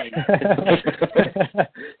funny thing.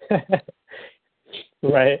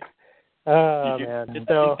 Right. Oh, Did man. that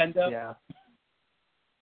Nintendo? Yeah.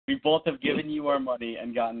 We both have given you our money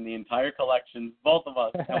and gotten the entire collection, both of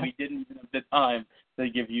us, and we didn't even have the time to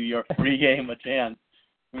give you your free game a chance.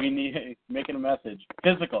 We need making a message.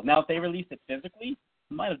 Physical. Now, if they released it physically,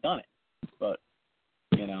 we might have done it. But,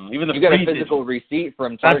 even the you got a free physical receipt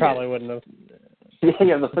from I Target. probably wouldn't have.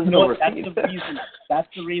 Yeah, the physical receipt. That's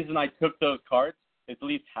the reason I took those cards, is at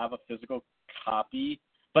least have a physical copy.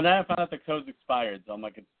 But then I found out the code's expired, so I'm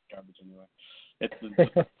like, it's garbage anyway. It's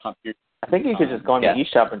I think you could just go on the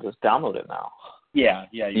eShop and just download it now. Yeah,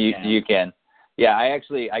 you can. You can. Yeah, I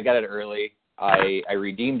got it early. I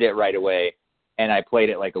redeemed it right away, and I played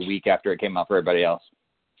it like a week after it came out for everybody else.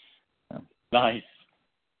 So. Nice.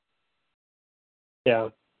 Yeah.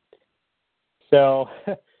 So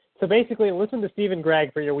basically, listen to Steve and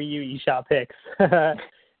Greg for your Wii U eShop picks. At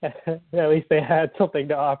least they had something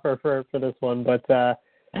to offer for this one, but.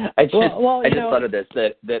 I just thought of this,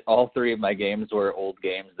 that all three of my games were old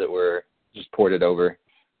games that were just ported over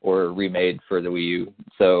or remade for the Wii U.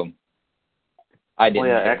 So I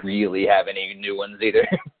didn't really have any new ones either.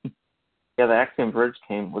 Yeah, the Axiom Verge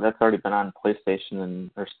that's already been on PlayStation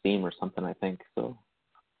or Steam or something, I think. So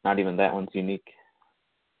not even that one's unique.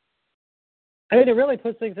 I mean, it really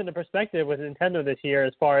puts things into perspective with Nintendo this year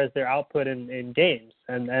as far as their output in games.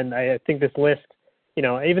 And I think this list,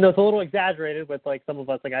 even though it's a little exaggerated with, like, some of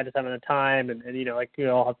us, like, I just haven't had time and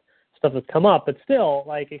all have stuff that's come up, but still,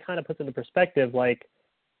 like, it kind of puts into perspective, like,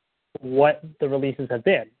 what the releases have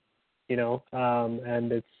been,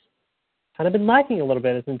 and it's kind of been lacking a little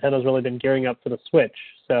bit as Nintendo's really been gearing up for the Switch.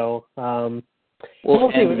 So,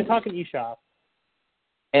 we'll see. We've been talking eShop.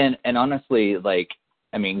 And honestly, like,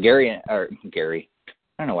 I mean, Gary, I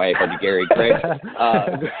don't know why I called you Gary, Greg.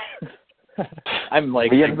 I'm like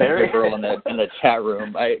the girl in the chat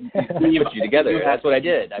room. I put you together. That's what I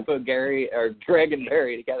did. I put Greg and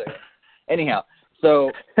Barry together. Anyhow,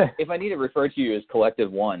 so if I need to refer to you as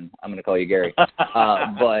Collective One, I'm going to call you Gary.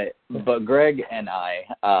 But Greg and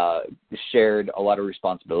I shared a lot of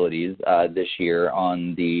responsibilities this year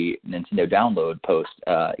on the Nintendo Download post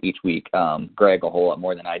each week. Greg a whole lot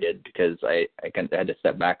more than I did because I had to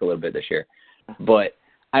step back a little bit this year. But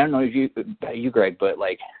I don't know if you Greg, but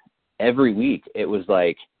like every week it was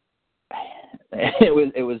like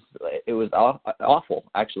it was awful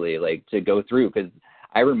actually, like to go through, because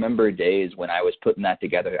I remember days when I was putting that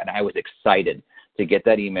together and I was excited to get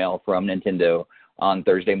that email from Nintendo on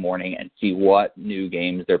Thursday morning and see what new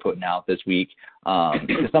games they're putting out this week.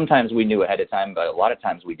 Because sometimes we knew ahead of time, but a lot of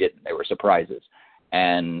times we didn't. They were surprises.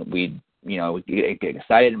 And we'd get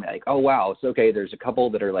excited and be like, oh, wow, it's okay. There's a couple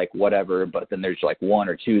that are like whatever, but then there's like one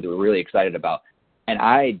or two that we're really excited about. And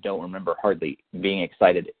I don't remember hardly being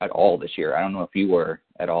excited at all this year. I don't know if you were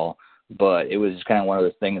at all. But it was kind of one of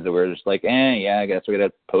those things that we're just like, I guess we're going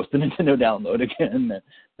to post the Nintendo Download again.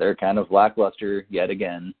 They're kind of lackluster yet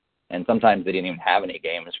again. And sometimes they didn't even have any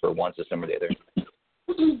games for one system or the other.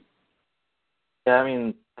 Yeah, I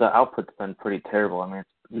mean, the output's been pretty terrible. I mean, it's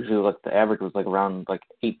usually like the average was like around like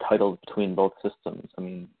 8 titles between both systems. I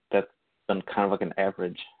mean, that's been kind of like an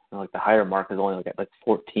average. Like the higher mark is only at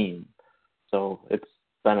 14. So it's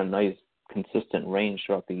been a nice, consistent range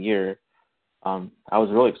throughout the year. I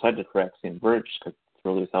was really excited for Axiom Verge because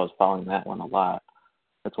I was following that one a lot.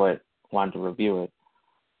 That's why I wanted to review it.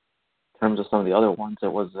 In terms of some of the other ones,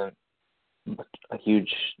 it wasn't a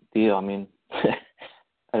huge deal. I mean, I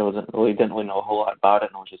didn't really know a whole lot about it,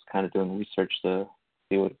 and I was just kind of doing research to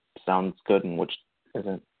see what sounds good and which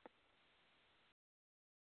isn't.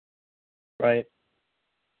 Right.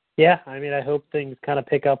 Yeah, I mean, I hope things kind of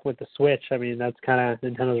pick up with the Switch. I mean, that's kind of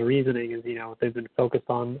Nintendo's reasoning is, they've been focused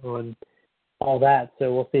on all that.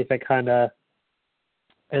 So we'll see if it kind of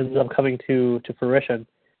ends up coming to fruition.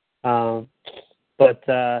 But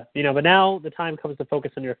now the time comes to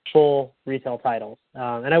focus on your full retail titles.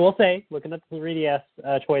 And I will say, looking at the 3DS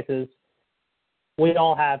choices, we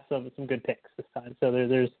all have some good picks this time. So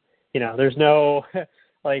there's no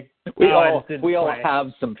like we all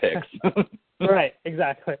have some picks. Right,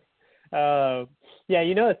 exactly.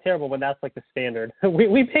 It's terrible when that's like the standard.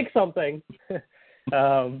 we pick something,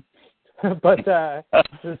 But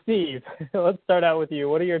so Steve, let's start out with you.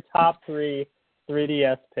 What are your top 3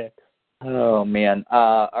 3DS picks? Oh man.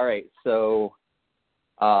 All right. So,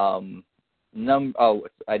 I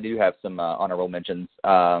do have some honorable mentions.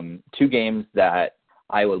 2 games that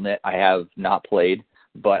I will admit I have not played,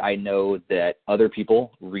 but I know that other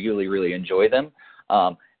people really, really enjoy them.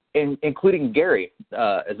 Including Gary,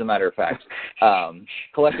 as a matter of fact.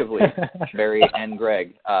 Collectively, Barry and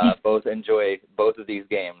Greg both enjoy both of these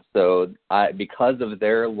games. So because of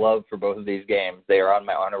their love for both of these games, they are on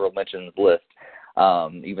my honorable mentions list,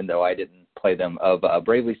 even though I didn't play them, of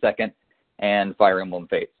Bravely Second and Fire Emblem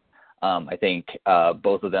Fates. I think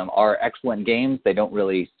both of them are excellent games. They don't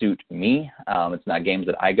really suit me. It's not games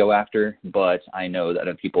that I go after, but I know that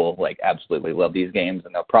people absolutely love these games,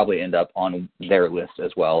 and they'll probably end up on their list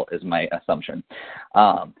as well, is my assumption.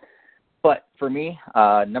 But for me,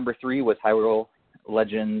 number 3 was Hyrule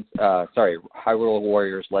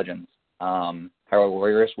Warriors Legends. Hyrule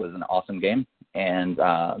Warriors was an awesome game, and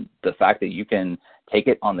the fact that you can take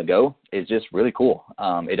it on the go is just really cool.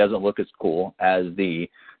 It doesn't look as cool as the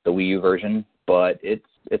Wii U version, but it's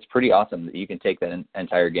pretty awesome that you can take that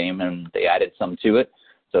entire game, and they added some to it,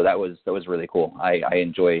 so that was really cool. I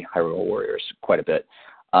enjoy Hyrule Warriors quite a bit.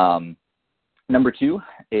 Number 2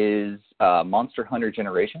 is Monster Hunter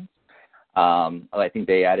Generations. I think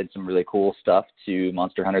they added some really cool stuff to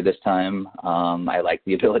Monster Hunter this time. I like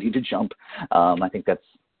the ability to jump. I think that's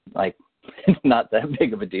not that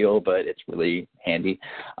big of a deal, but it's really handy.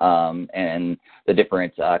 And the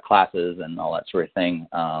different classes and all that sort of thing,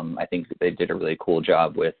 I think they did a really cool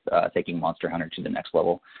job with taking Monster Hunter to the next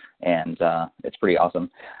level, and it's pretty awesome.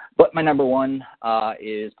 But my number 1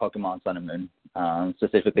 is Pokemon Sun and Moon.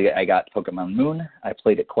 Specifically, I got Pokemon Moon. I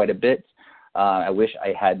played it quite a bit. I wish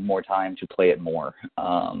I had more time to play it more,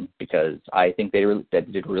 because I think they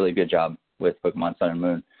did a really good job with Pokemon Sun and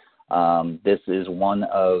Moon. This is one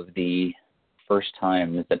of the first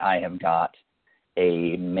times that I have got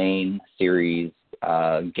a main series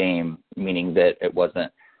game, meaning that it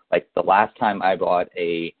wasn't the last time I bought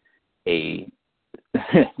a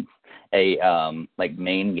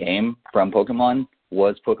main game from Pokemon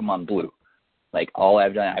was Pokemon Blue. All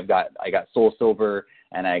I've done, I got Soul Silver,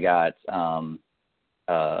 and I got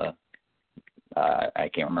I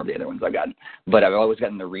can't remember the other ones I've gotten, but I've always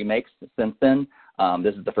gotten the remakes since then.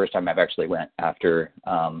 This is the first time I've actually went after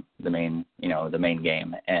the main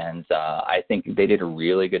game, and I think they did a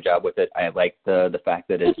really good job with it. I like the fact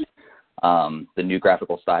that it's the new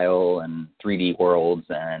graphical style and 3D worlds,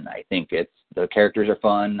 and I think the characters are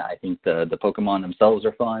fun. I think the Pokemon themselves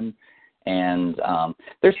are fun, and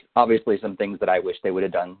there's obviously some things that I wish they would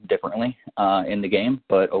have done differently in the game,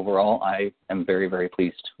 but overall I am very, very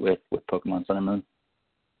pleased with Pokemon Sun and Moon.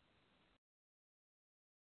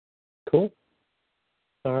 Cool.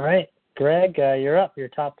 All right, Greg, you're up. Your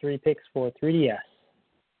top 3 picks for 3DS.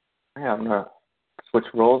 Yeah, I'm going to switch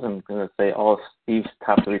roles. I'm going to say all of Steve's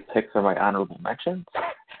top 3 picks are my honorable mentions.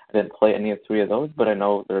 I didn't play any of 3 of those, but I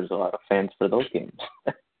know there's a lot of fans for those games.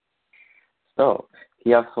 So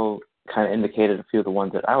he also kind of indicated a few of the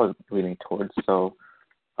ones that I was leaning towards. So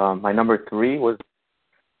my number 3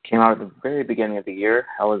 came out at the very beginning of the year.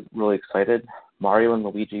 I was really excited. Mario and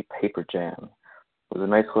Luigi Paper Jam. It was a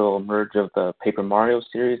nice little merge of the Paper Mario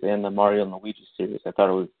series and the Mario and Luigi series. I thought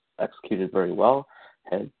it was executed very well,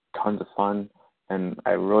 had tons of fun, and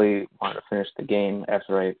I really wanted to finish the game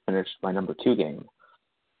after I finished my number 2 game.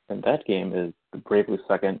 And that game is the Bravely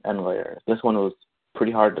Second End Layer. This one was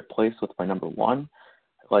pretty hard to place with my number 1.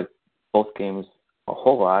 I like both games a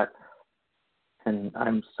whole lot, and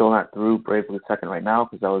I'm still not through Bravely Second right now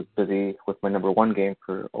because I was busy with my number 1 game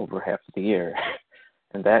for over half of the year.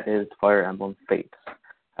 And that is Fire Emblem Fates.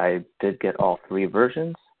 I did get all 3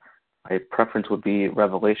 versions. My preference would be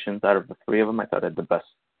Revelations out of the 3 of them. I thought it had the best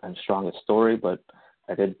and strongest story, but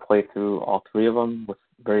I did play through all 3 of them with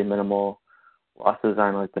very minimal losses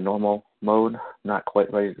on the normal mode. Not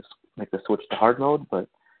quite ready to make the switch to hard mode, but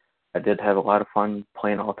I did have a lot of fun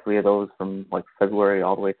playing all 3 of those from February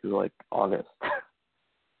all the way through August.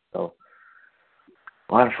 So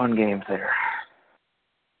a lot of fun games there.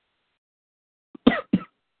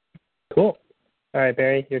 Cool. All right,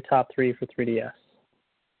 Barry, your top 3 for 3DS.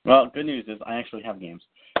 Well, good news is I actually have games.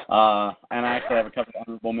 And I actually have a couple of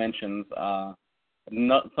honorable mentions.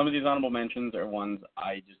 Some of these honorable mentions are ones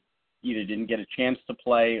I just either didn't get a chance to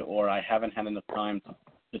play or I haven't had enough time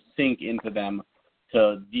to sink into them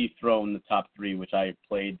to dethrone the top 3, which I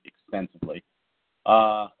played extensively.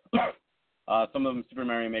 Some of them Super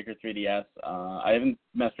Mario Maker 3DS. I haven't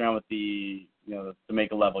messed around with to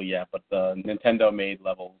make a level yet, but the Nintendo-made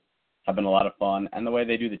levels have been a lot of fun, and the way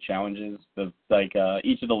they do the challenges,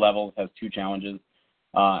 each of the levels has 2 challenges,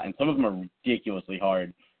 and some of them are ridiculously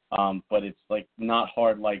hard. But it's like not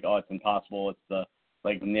hard like, oh, it's impossible. It's the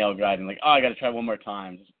like nail grinding, like, oh, I got to try one more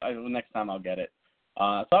time. Next time I'll get it. So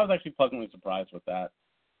I was actually pleasantly surprised with that.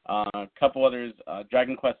 A couple others,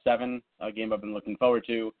 Dragon Quest VII, a game I've been looking forward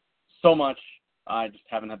to so much. I just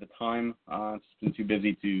haven't had the time. It's been too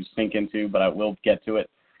busy to sink into, but I will get to it.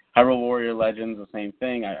 Hyrule Warrior Legends, the same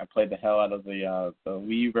thing. I played the hell out of the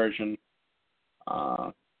Wii U version.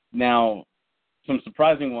 Now, some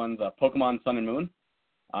surprising ones, Pokemon Sun and Moon.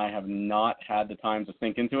 I have not had the time to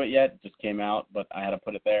sink into it yet. It just came out, but I had to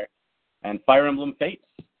put it there. And Fire Emblem Fates,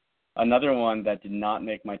 another one that did not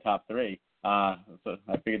make my top 3. So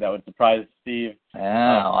I figured that would surprise Steve.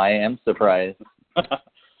 Yeah, I am surprised.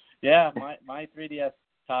 Yeah, my 3DS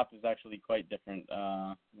top is actually quite different,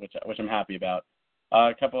 which I'm happy about.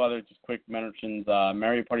 A couple other just quick mentions.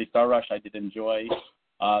 Mario Party Star Rush I did enjoy.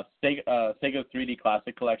 Sega's 3D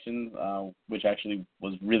Classic Collections, which actually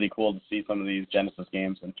was really cool to see some of these Genesis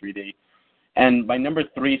games in 3D. And my number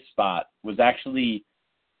 3 spot was actually,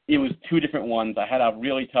 it was 2 different ones. I had a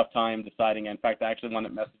really tough time deciding. In fact, I actually wound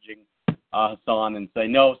up messaging Hassan and say,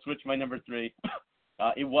 no, switch my number 3.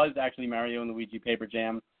 It was actually Mario and Luigi Paper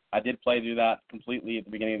Jam. I did play through that completely at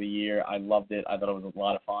the beginning of the year. I loved it. I thought it was a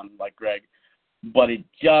lot of fun, like Greg. But it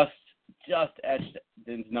just edged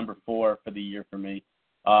into number 4 for the year for me.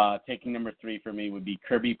 Taking number 3 for me would be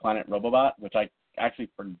Kirby Planet Robobot, which I actually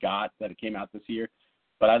forgot that it came out this year.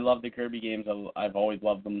 But I love the Kirby games. I've always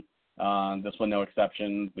loved them. This one, no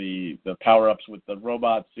exception. The power-ups with the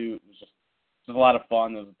robot suit was just a lot of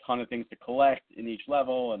fun. There's a ton of things to collect in each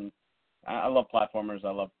level, and I love platformers.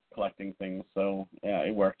 I love collecting things. So, yeah,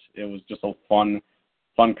 it worked. It was just a fun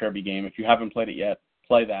Kirby game. If you haven't played it yet,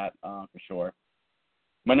 play that for sure.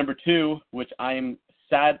 My number 2, which I am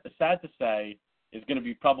sad to say, is going to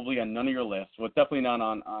be probably on none of your lists. Well, it's definitely not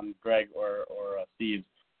on Greg or Steve's,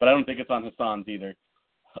 but I don't think it's on Hassan's either.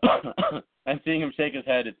 And seeing him shake his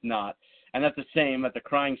head, it's not. And that's a shame. That's a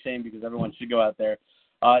crying shame because everyone should go out there.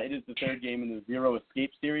 It is the 3rd game in the Zero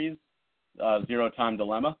Escape series, Zero Time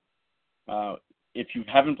Dilemma. If you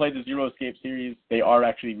haven't played the Zero Escape series, they are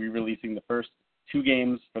actually re-releasing the first 2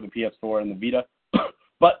 games for the PS4 and the Vita.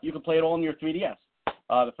 But you can play it all on your 3DS.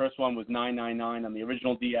 The first one was 999 on the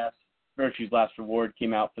original DS. Virtue's Last Reward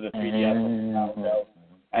came out for the 3DS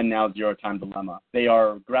and now Zero Time Dilemma. They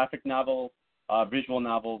are graphic novels, visual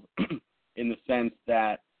novels, in the sense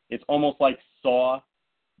that it's almost like Saw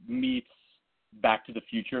meets Back to the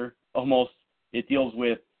Future. Almost, it deals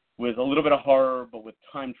with a little bit of horror, but with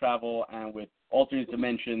time travel and with alternate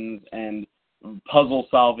dimensions and puzzle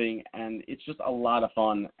solving, and it's just a lot of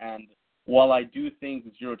fun. And while I do think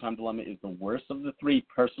Zero Time Dilemma is the worst of the 3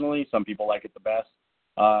 personally, some people like it the best.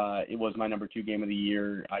 It was my number 2 game of the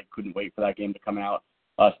year. I couldn't wait for that game to come out,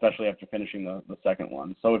 especially after finishing the second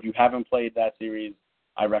one. So if you haven't played that series,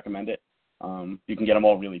 I recommend it. You can get them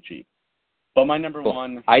all really cheap. But my number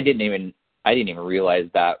 1, I didn't even realize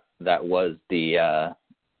that was the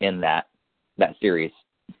in that series.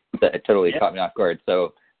 That totally caught me off guard.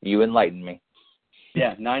 So you enlightened me.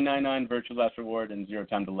 Yeah, 999, Virtue's Last Reward, and Zero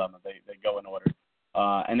Time Dilemma. They go in order,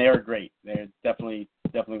 and they are great. They're definitely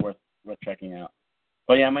worth checking out.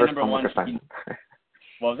 But yeah, my number 1.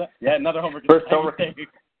 What was that? Yeah, another homework. First homework.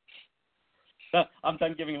 I'm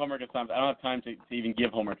done giving homework assignments. I don't have time to even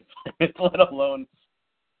give homework assignments, let alone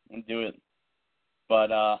do it. But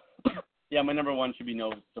yeah, my number 1 should be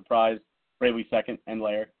no surprise. Bravely Second and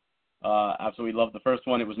Lair. Absolutely loved the first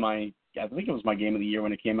one. I think it was my game of the year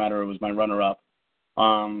when it came out, or it was my runner-up.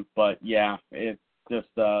 But yeah, it's just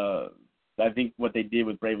I think what they did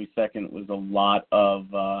with Bravely Second was a lot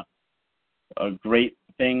of great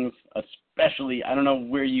things, especially, I don't know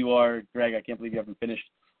where you are, Greg, I can't believe you haven't finished,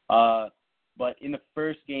 but in the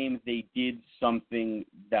first game, they did something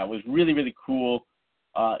that was really, really cool.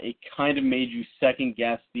 It kind of made you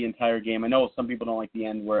second-guess the entire game. I know some people don't like the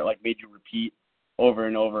end where it like made you repeat over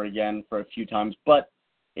and over again for a few times, but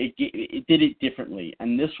it did it differently,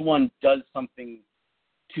 and this one does something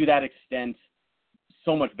to that extent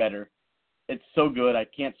so much better. It's so good, I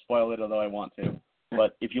can't spoil it, although I want to.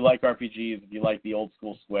 But if you like RPGs, if you like the old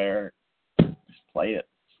school Square, just play it.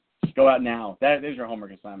 Just go out now. There's your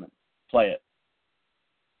homework assignment. Play it.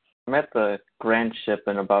 I'm at the Grand Ship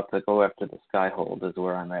and about to go after the Skyhold is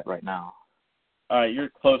where I'm at right now. All right, you're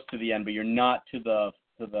close to the end, but you're not to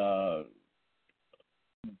the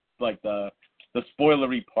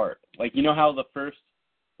spoilery part. Like, you know how the first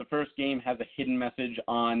game has a hidden message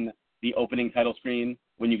on the opening title screen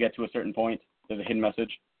when you get to a certain point? There's a hidden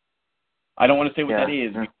message. I don't want to say what that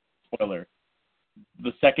is. Spoiler.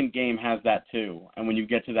 the second game has that too, and when you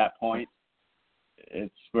get to that point,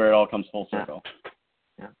 it's where it all comes full circle.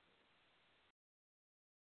 Yeah.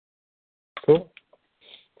 Cool.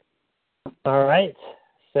 All right.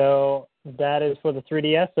 So that is for the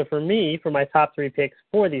 3DS. So for me, for my top 3 picks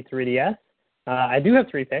for the 3DS, I do have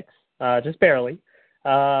 3 picks, just barely.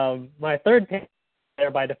 My third pick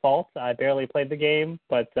there by default. I barely played the game,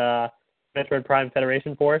 but Metroid Prime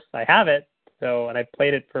Federation Force, I have it. So, and I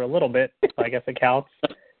played it for a little bit, so I guess it counts.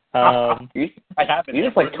 I have it. You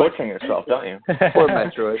just like torturing yourself, don't you? Poor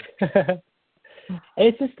Metroid.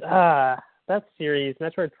 It's just that series,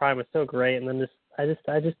 Metroid Prime, was so great, and then I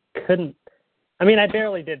just couldn't. I mean, I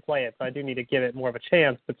barely did play it, so I do need to give it more of a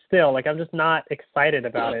chance. But still, like, I'm just not excited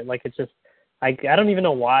about it. Like, it's just, I don't even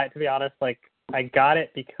know why, to be honest. Like, I got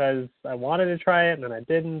it because I wanted to try it, and then I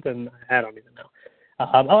didn't, and I don't even know.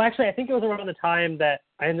 Actually, I think it was around the time that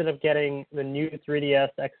I ended up getting the new 3DS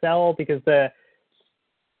XL because the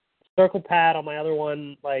circle pad on my other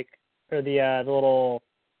one, like, or the little,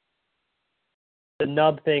 the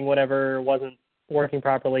nub thing, whatever, wasn't working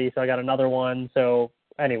properly, so I got another one. So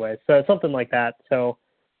anyway, so it's something like that. So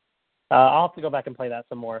I'll have to go back and play that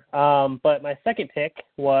some more. But my second pick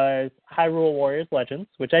was Hyrule Warriors Legends,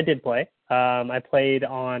 which I did play. I played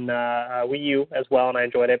on Wii U as well, and I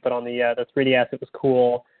enjoyed it. But on the 3DS, it was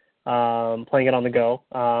cool playing it on the go.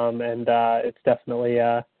 And it's definitely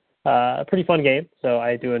a pretty fun game, so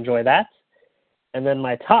I do enjoy that. And then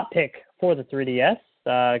my top pick for the 3DS,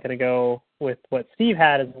 going to go with what Steve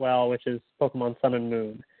had as well, which is Pokemon Sun and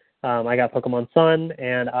Moon. I got Pokemon Sun,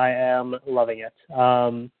 and I am loving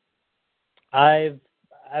it. I've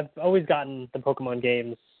always gotten the Pokemon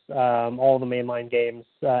games, all the mainline games,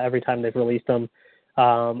 every time they've released them.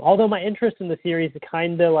 Although my interest in the series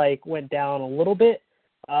kind of like went down a little bit,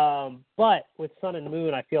 but with Sun and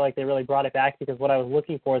Moon, I feel like they really brought it back because what I was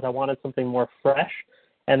looking for is I wanted something more fresh,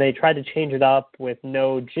 and they tried to change it up with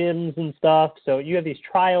no gyms and stuff. So you have these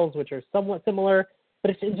trials which are somewhat similar,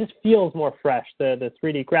 but it just feels more fresh. The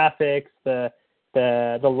 3D graphics, the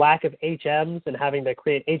lack of HMs and having to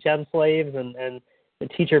create HM slaves and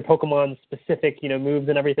teach your Pokemon specific, moves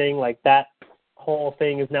and everything, like that whole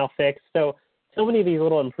thing is now fixed. So many of these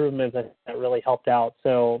little improvements that really helped out.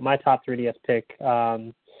 So my top 3DS pick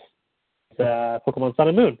is Pokemon Sun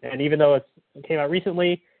and Moon. And even though it came out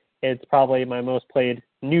recently, it's probably my most played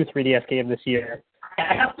new 3DS game this year.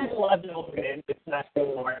 I have to love the old game. It's not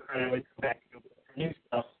so hard. I always come back to new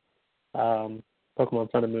stuff.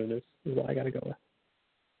 Pokemon Sun and Moon is what I got to go with.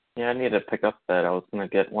 Yeah, I need to pick up that. I was going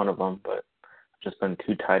to get one of them, but I've just been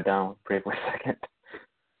too tied down with Bravely Second.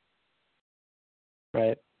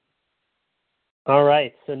 Right. All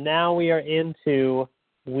right, so now we are into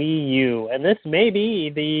Wii U. And this may be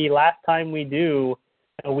the last time we do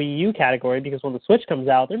a Wii U category because when the Switch comes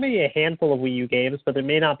out, there may be a handful of Wii U games, but there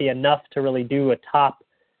may not be enough to really do a top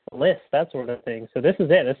list, that sort of thing. So this is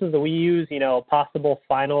it. This is the Wii U's, possible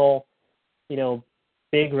final,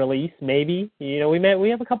 big release, maybe. We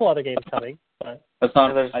have a couple other games coming. But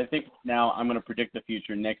I think now I'm going to predict the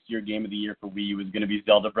future. Next year, Game of the Year for Wii U is going to be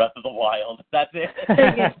Zelda Breath of the Wild. That's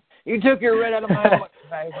it. You took your red out of my mouth.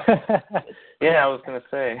 Yeah, I was going to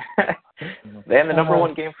say. They have the number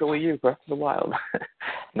one game for Wii U, Breath of the Wild.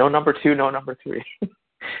 No number 2, no number 3.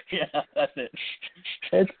 Yeah, that's it.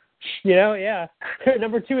 It's, yeah.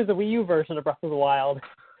 Number 2 is the Wii U version of Breath of the Wild.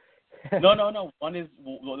 No.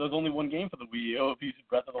 There's only one game for the Wii U. If you use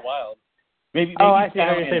Breath of the Wild. Maybe I see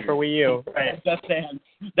what you're saying for Wii U. Right. Those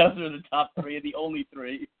are the top 3, the only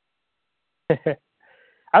 3.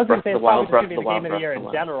 I was going to say it's probably just going to be the Wild, game of the year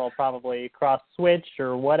in general, probably across Switch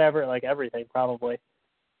or whatever, like everything, probably.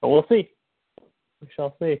 But we'll see. We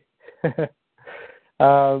shall see.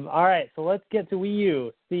 All right, so let's get to Wii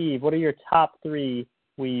U. Steve, what are your top 3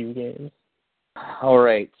 Wii U games? All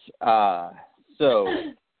right. So,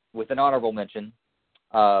 with an honorable mention,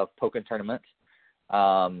 Pokken Tournament.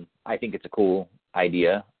 I think it's a cool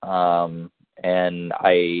idea. And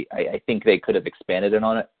I think they could have expanded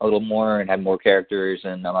on it a little more and had more characters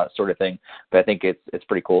and all that sort of thing. But I think it's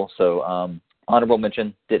pretty cool. So honorable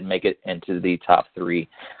mention, didn't make it into the top 3.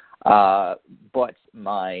 But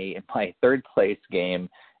my third place game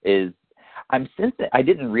is, I'm sensing, I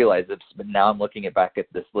didn't realize this, but now I'm looking back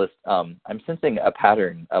at this list. I'm sensing a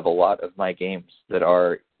pattern of a lot of my games that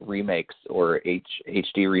are remakes or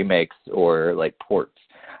HD remakes or like ports.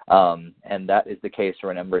 And that is the case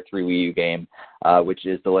for a number 3 Wii U game, which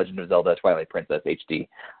is The Legend of Zelda Twilight Princess HD.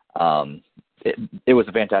 It was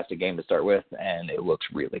a fantastic game to start with, and it looks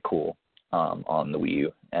really cool on the Wii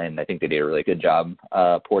U. And I think they did a really good job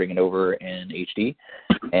porting it over in HD.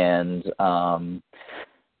 And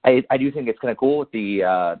I do think it's kind of cool with the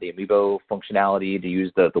amiibo functionality to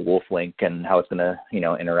use the wolf link and how it's going to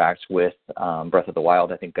interact with Breath of the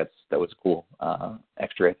Wild. I think that was a cool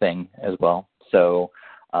extra thing as well. So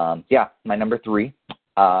my number 3.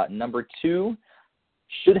 Number 2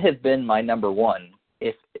 should have been my number 1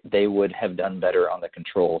 if they would have done better on the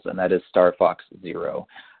controls, and that is Star Fox Zero.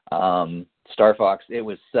 Star Fox, it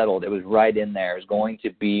was settled. It was right in there. It was going to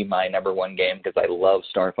be my number 1 game because I love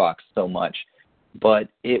Star Fox so much. But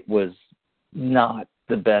it was not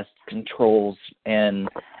the best controls, and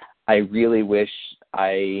I really wish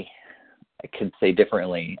I could say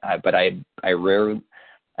differently. But I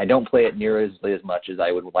don't play it nearly as much as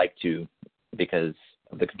I would like to because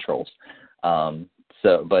of the controls.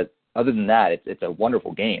 But other than that, it's a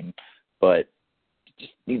wonderful game, but it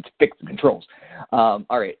just needs to fix the controls. All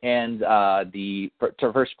right, and the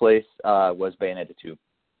first place was Bayonetta 2.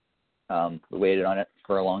 We waited on it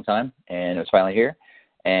for a long time, and it was finally here,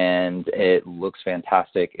 and it looks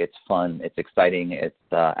fantastic. It's fun. It's exciting. It's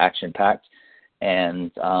action-packed.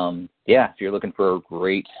 And, if you're looking for a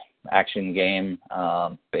great action game,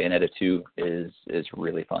 Bayonetta 2 is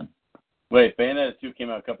really fun. Wait, Bayonetta 2 came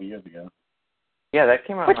out a couple years ago. Yeah, that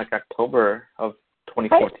came out in October of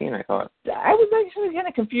 2014, I thought. I was actually kind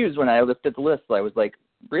of confused when I looked at the list. I was like,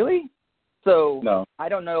 really? So no. I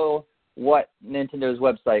don't know what Nintendo's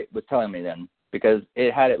website was telling me then, because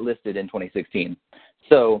it had it listed in 2016.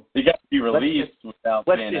 So it got to be released without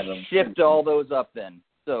let's just shift all those up then.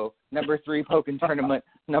 So number 3, Pokken Tournament.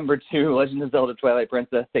 Number 2, Legend of Zelda Twilight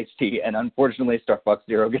Princess HD. And unfortunately, Star Fox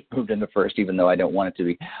Zero gets moved into first, even though I don't want it to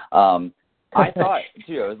be. I thought,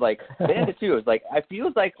 too, I was like, Bayonetta 2, I was like, I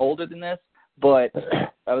feel like older than this, but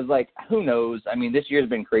I was like, who knows? I mean, this year's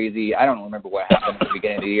been crazy. I don't remember what happened at the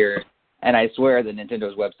beginning of the year. And I swear that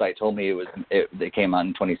Nintendo's website told me it came out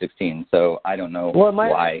in 2016, so I don't know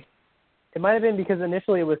why. It might have been because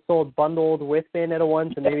initially it was sold bundled with Bayonetta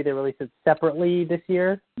 1, so maybe they released it separately this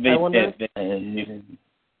year. They did.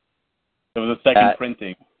 It was a second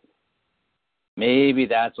printing. Maybe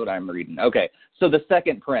that's what I'm reading. Okay, so the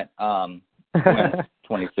second print,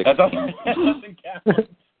 2016. That doesn't count.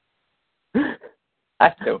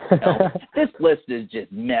 I don't know. This list is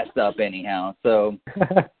just messed up anyhow, so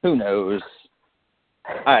who knows?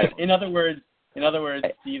 All right. In other words,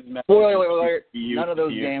 Steve's message. Spoiler alert, none of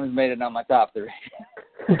those games made it on my top 3.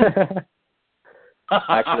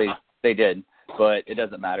 Actually, they did, but it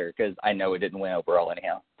doesn't matter because I know it didn't win overall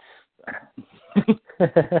anyhow.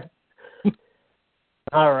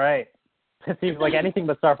 All right. It seems like anything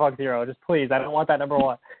but Star Fox Zero. Just please, I don't want that number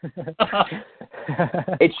 1.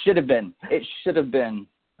 It should have been.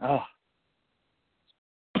 Oh.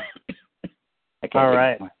 All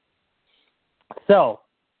right. So,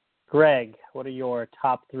 Greg, what are your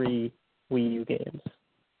top 3 Wii U games?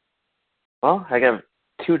 Well, I got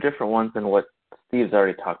 2 different ones than what Steve's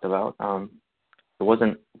already talked about. There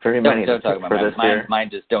wasn't very many don't talk about for this year. Mine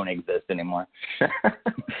just don't exist anymore.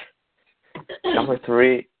 Number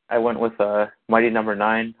 3, I went with Mighty Number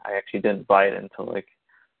 9. I actually didn't buy it until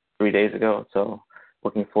 3 days ago, so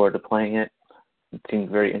looking forward to playing it. It seemed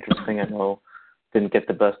very interesting. I know didn't get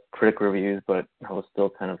the best critic reviews, but I was still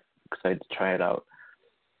kind of excited to try it out.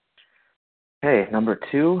 Okay, number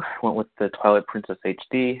 2, went with the Twilight Princess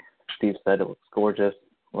HD. Steve said it looks gorgeous.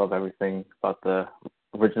 Love everything about the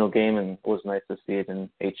original game, and it was nice to see it in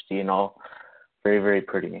HD and all. Very, very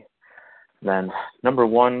pretty. Then number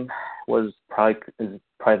 1 was probably the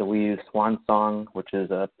Wii U Swan Song, which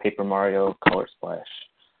is a Paper Mario Color Splash.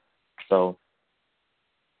 So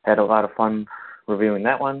had a lot of fun reviewing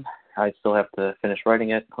that one. I still have to finish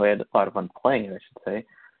writing it. I had a lot of fun playing it, I should say.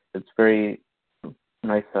 It's very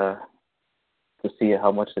nice to see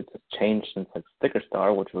how much it's changed since Sticker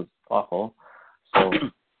Star, which was awful. So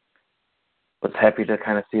was happy to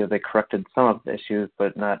kind of see that they corrected some of the issues,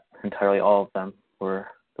 but not entirely all of them. Where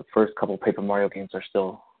the first couple Paper Mario games are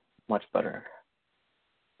still much better.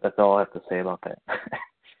 That's all I have to say about that.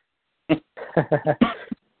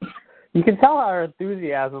 You can tell our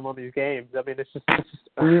enthusiasm on these games. I mean, it's just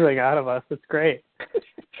oozing out of us. It's great.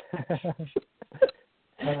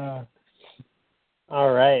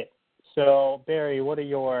 All right. So, Barry, what are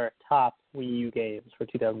your top Wii U games for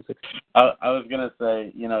 2016? I was going to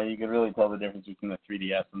say, you can really tell the difference between the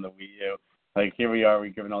 3DS and the Wii U. Here we are, we're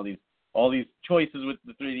given all these choices with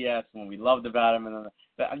the 3DS, and we loved about them, and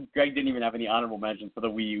then Greg didn't even have any honorable mentions for the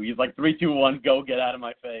Wii U. He's like, 3, 2, 1, go, get out of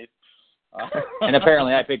my face. And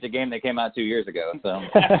apparently I picked a game that came out 2 years ago. So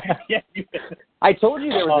yeah, you did. I told you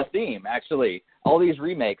there was a theme, actually. All these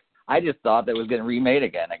remakes, I just thought that was getting remade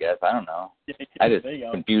again, I guess. I don't know. I just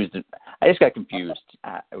confused. I just got confused.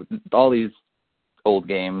 All these old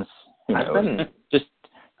games, who knows? Just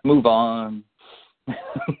Move on.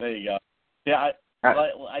 There you go. Yeah,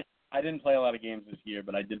 I didn't play a lot of games this year,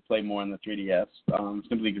 but I did play more on the 3DS,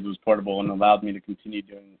 simply because it was portable and allowed me to continue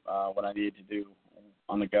doing what I needed to do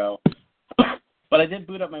on the go. But I did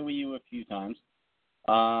boot up my Wii U a few times.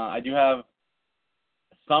 I do have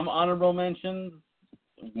some honorable mentions,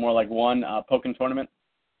 more like one, Pokken Tournament.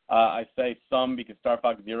 I say some because Star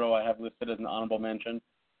Fox Zero I have listed as an honorable mention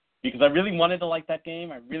because I really wanted to like that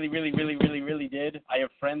game. I really, really, really, really, really did. I have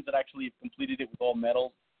friends that actually have completed it with all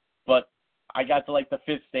medals, but I got to like the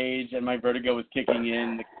 5th stage and my vertigo was kicking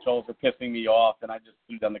in. The controls were pissing me off, and I just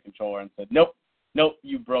threw down the controller and said, nope,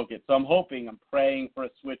 you broke it. So I'm praying for a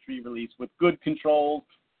Switch re-release with good controls,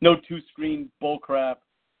 no 2-screen bullcrap,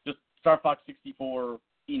 just Star Fox 64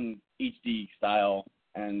 in HD style,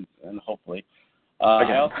 and hopefully.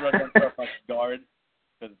 I also wrote down Star Fox Guard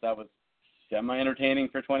because that was semi-entertaining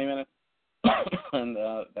for 20 minutes, and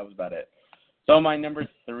that was about it. So my number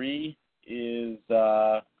 3 is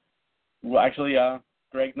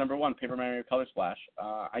Greg's number 1, Paper Mario Color Splash.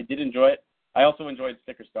 I did enjoy it. I also enjoyed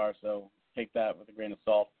Sticker Star, so take that with a grain of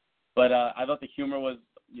salt. But I thought the humor was,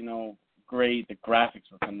 great. The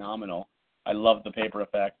graphics were phenomenal. I loved the paper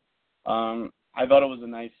effect. I thought it was a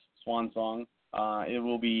nice swan song. It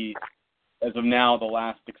will be, as of now, the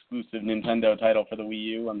last exclusive Nintendo title for the Wii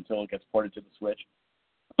U until it gets ported to the Switch.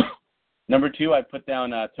 Number 2, I put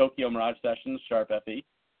down Tokyo Mirage Sessions Sharp FE.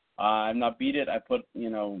 I've not beat it. I put,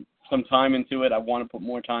 some time into it. I want to put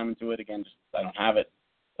more time into it. Again, just I don't have it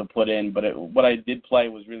to put in. But what I did play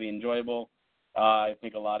was really enjoyable. I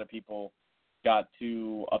think a lot of people got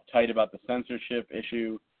too uptight about the censorship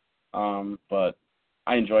issue, but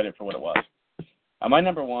I enjoyed it for what it was. My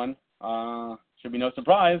number 1 should be no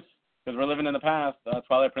surprise because we're living in the past.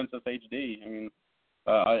 Twilight Princess HD. I mean,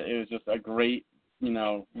 it was just a great,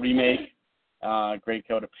 remake. Great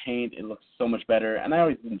coat of paint. It looks so much better, and I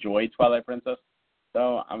always enjoyed Twilight Princess,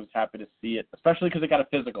 so I was happy to see it, especially because it got a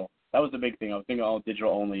physical. That was the big thing. I was thinking,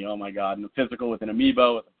 digital only. Oh my God, and the physical with an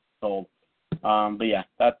amiibo, it's sold. But yeah,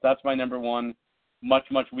 that's my number 1. Much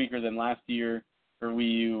weaker than last year for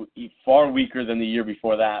Wii U. Far weaker than the year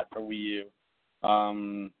before that for Wii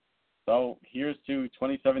U. So here's to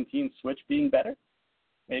 2017 Switch being better,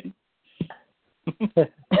 maybe.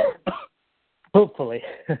 Hopefully.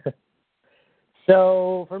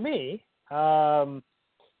 So for me,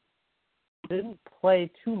 didn't play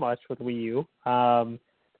too much with Wii U. So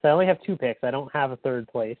I only have 2 picks. I don't have a third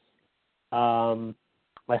place.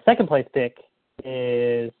 My second place pick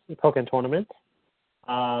is Pokken Tournament.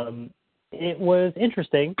 It was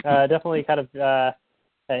interesting. Definitely kind of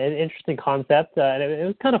an interesting concept, and it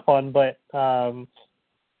was kind of fun, but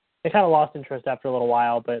it kind of lost interest after a little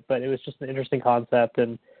while. But it was just an interesting concept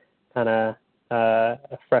and kind of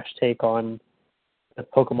a fresh take on the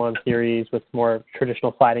Pokemon series with more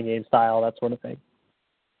traditional fighting game style, that sort of thing.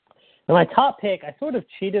 And my top pick, I sort of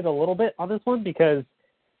cheated a little bit on this one because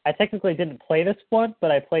I technically didn't play this one, but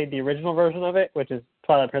I played the original version of it, which is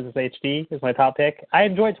Twilight Princess HD, is my top pick. I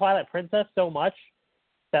enjoyed Twilight Princess so much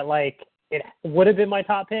that, it would have been my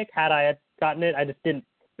top pick had I had gotten it. I just didn't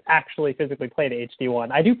actually physically play the HD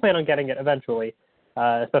one. I do plan on getting it eventually,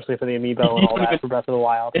 especially for the Amiibo and all that for Breath of the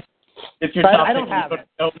Wild. It's your top I don't have it.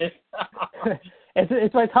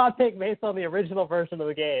 It's my top pick based on the original version of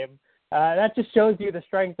the game. That just shows you the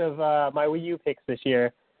strength of my Wii U picks this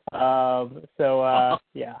year.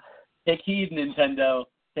 Yeah. Take heed, Nintendo.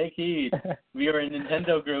 Take heed. We are a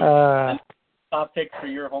Nintendo group. And top pick for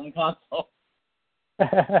your home console.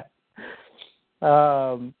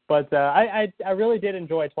 But I really did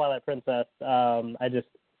enjoy Twilight Princess. I just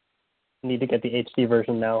need to get the HD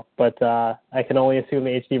version now. But I can only assume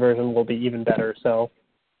the HD version will be even better. So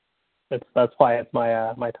that's why it's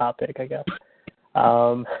my top pick, I guess.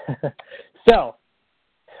 So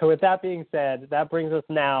with that being said, that brings us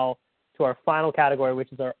now to our final category,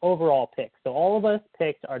 which is our overall pick. So all of us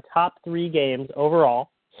picked our top 3 games overall.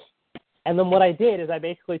 And then what I did is I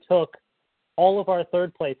basically took all of our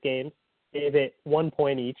third place games, gave it 1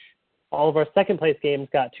 point each. All of our second place games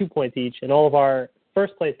got 2 points each, and all of our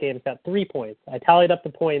first place games got 3 points. I tallied up the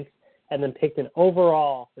points and then picked an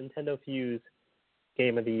overall Nintendo Fuse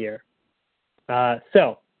Game of the Year.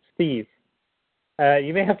 So, Steve,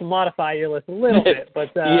 you may have to modify your list a little bit, but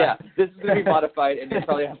yeah, this is going to be modified, and you'll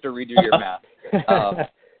probably have to redo your math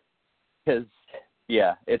because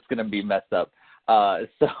it's going to be messed up.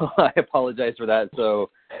 So I apologize for that. So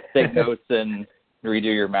take notes and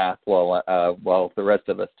redo your math while the rest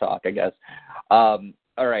of us talk, I guess. All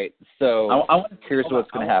right. So here's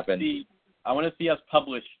what's going to happen. I want to see us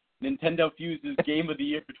publish Nintendo Fuse's Game of the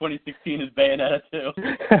Year for 2016 is Bayonetta 2.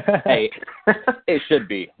 Hey, it should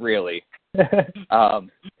be, really.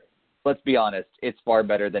 Let's be honest, it's far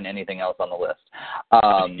better than anything else on the list.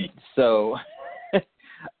 So,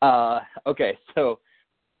 okay, so,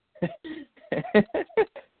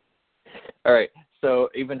 all right. So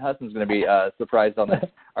even Hudson's going to be surprised on this.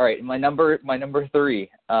 All right, my number 3.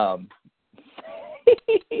 I'm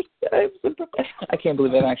surprised. I can't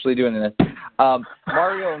believe I'm actually doing this.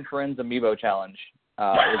 Mario and Friends Amiibo Challenge is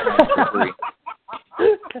my number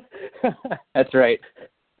 3. That's right.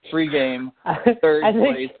 Free game, third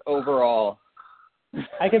place overall.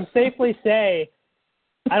 I can safely say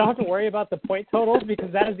I don't have to worry about the point totals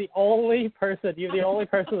because that is the only person. You're the only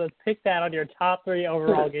person that's picked that on your top 3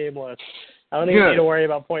 overall game list. I don't even need to worry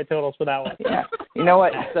about point totals for that one. Yeah. You know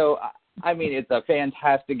what? So, I mean, it's a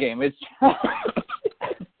fantastic game. It's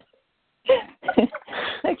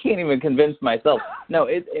I can't even convince myself. No,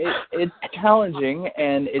 it's challenging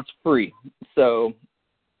and it's free. So,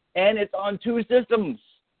 and it's on 2 systems.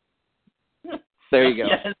 There you go.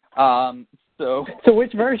 Yes. So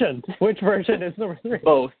which version? Which version is number 3?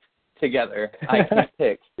 Both together. I can't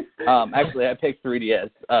pick. Actually, I picked 3DS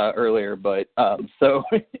earlier, but so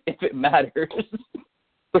if it matters,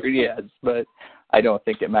 3DS, but I don't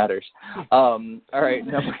think it matters. All right,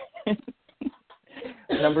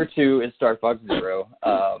 number 2 is Star Fox Zero.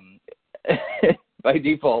 By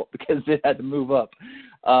default, because it had to move up.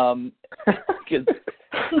 Because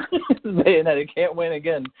Bayonetta can't win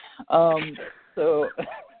again. So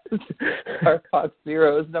Star Fox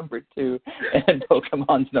Zero is number 2, and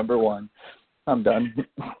Pokemon's number 1. I'm done.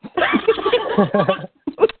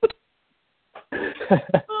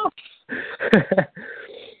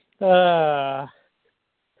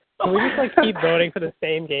 Can we just keep voting for the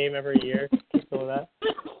same game every year? Keep doing that.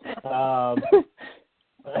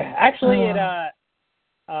 Actually, it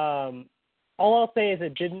all I'll say is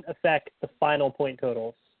it didn't affect the final point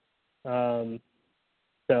totals.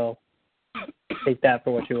 So take that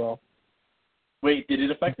for what you will. Wait, did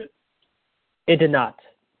it affect it? It did not.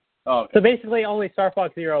 Oh, okay. So basically, only Star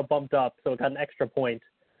Fox Zero bumped up, so it got an extra point.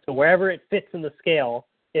 So wherever it fits in the scale,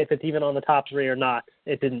 if it's even on the top 3 or not,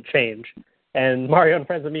 it didn't change. And Mario and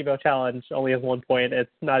Friends Amiibo Challenge only has 1 point. It's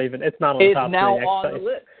not on the top 3. It's now on the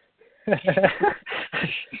list.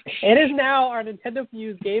 It is now our Nintendo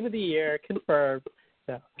Fuse Game of the Year confirmed.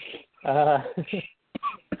 So,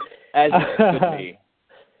 as it should be.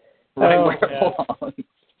 Right where it belongs.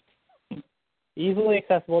 Easily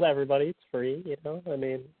accessible to everybody. It's free, you know. I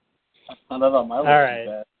mean, I don't know. My list all right. is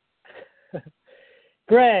bad.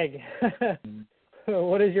 Greg,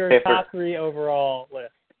 what is your top 3 overall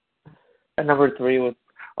list? At number 3 was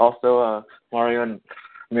also Mario and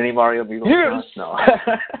Mini Mario Amiibo. Yes! No.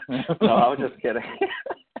 No, I was just kidding.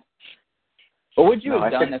 What would you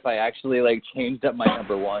have done if I actually changed up my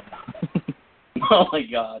number 1? Oh my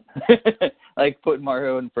God! Put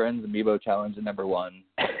Mario and Friends Amiibo Challenge at number 1.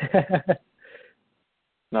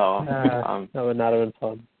 No, that would not have been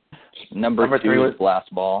fun. Number 2 was Blast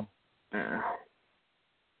Ball.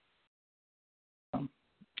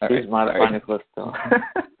 Here's my finest list though.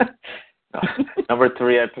 No. Number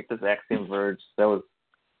 3, I picked this Axiom Verge. That was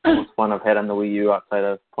the most fun I've had on the Wii U outside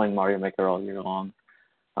of playing Mario Maker all year long.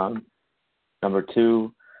 Number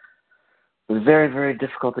 2 was very, very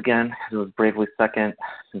difficult again. It was Bravely second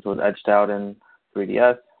since it was edged out in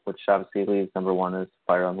 3DS, which obviously leaves number 1 is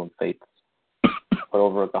Fire Emblem Fates. Put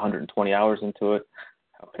over 120 hours into it.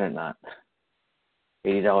 How can it not?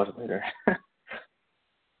 $80 later.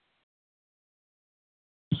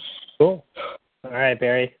 Cool. All right,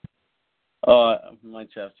 Barry. Oh, my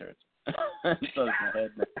chest hurts. So does my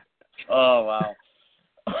head. Oh, wow.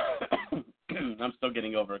 I'm still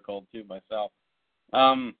getting over a cold, too, myself.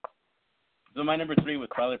 So my number 3 was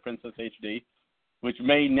Twilight Princess HD, which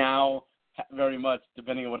may now very much,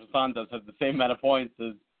 depending on what Hassan does, have the same amount of points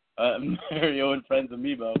as Mario and Friends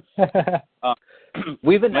Amiibo.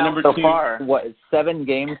 We've announced so 2, far, 7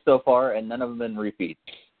 games so far, and none of them been repeats.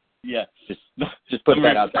 Yeah. Just put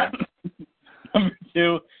that out there. Number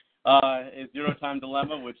 2 is Zero Time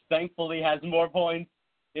Dilemma, which thankfully has more points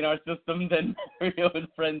in our system than Mario and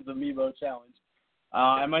Friends Amiibo Challenge.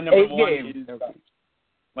 And my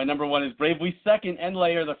number 1 is Bravely Second and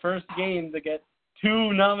Layer, the first game to get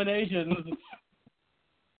 2 nominations.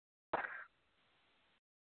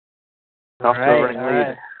 All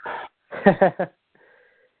right.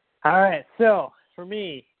 All right. So for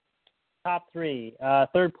me, top 3.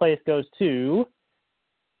 Third place goes to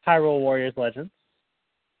Hyrule Warriors Legends.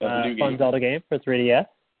 Fun Zelda game for 3DS.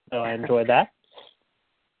 So I enjoyed that.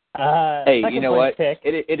 Hey, you know what? Pick.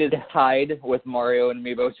 It is tied with Mario and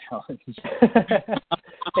Amiibo Challenge. It's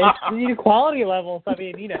the equality levels. I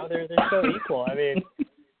mean, they're so equal. I mean,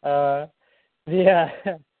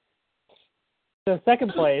 So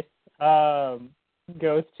second place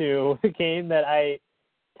goes to a game that I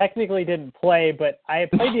technically didn't play, but I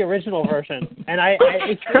played the original version, and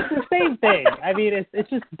it's the same thing. I mean, it's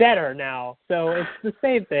just better now, so it's the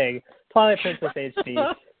same thing. Twilight Princess HD.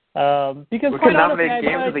 Because we quite cannot honestly, make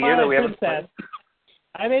games of the year that we haven't played.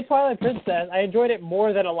 I made Twilight Princess. I enjoyed it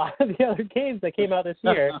more than a lot of the other games that came out this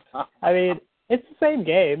year. I mean, it's the same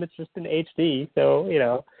game. It's just in HD, so, you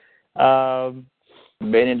know.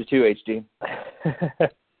 Bayonetta 2 HD.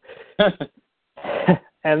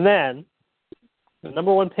 And then, the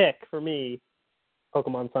number one pick for me,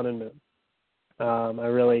 Pokemon Sun and Moon. I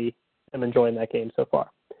really am enjoying that game so far.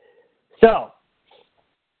 So,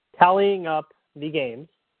 tallying up the games,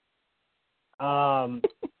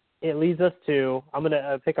 it leads us to, I'm going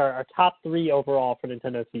to pick our top three overall for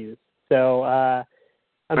Nintendo Fuse. So,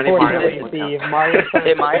 unfortunately, the Mario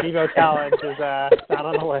Evo Challenge is not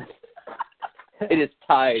on the list. It is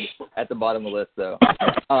tied at the bottom of the list, though.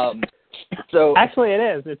 So actually, it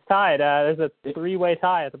is. It's tied. There's a three-way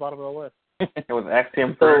tie at the bottom of the list. It was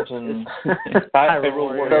Axiom Verge and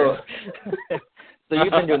Hyrule Warriors. So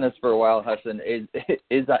you've been doing this for a while, Hudson.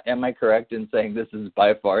 Am I correct in saying this is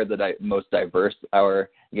by far the most diverse our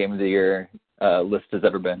Game of the Year list has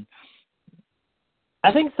ever been?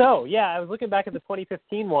 I think so. Yeah, I was looking back at the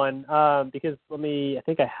 2015 one because I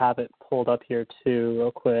think I have it pulled up here too,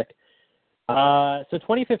 real quick. So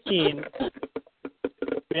 2015,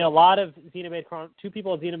 we had a lot of Xenoblade 2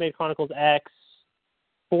 people at Xenoblade Chronicles X,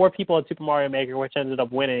 4 people at Super Mario Maker, which ended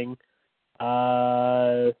up winning.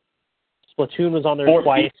 Splatoon was on there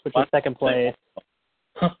twice, which was second place.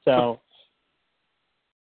 So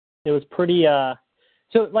it was pretty. So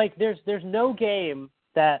like, there's no game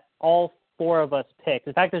that all 4 of us picked.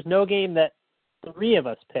 In fact, there's no game that 3 of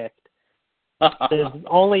us picked. There's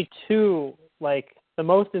only 2. Like, the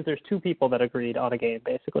most is there's 2 people that agreed on a game,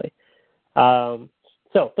 basically.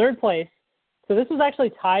 So third place. So this was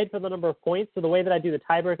actually tied for the number of points. So the way that I do the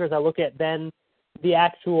tiebreakers, I look at then the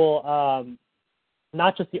actual,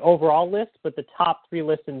 not just the overall list, but the top 3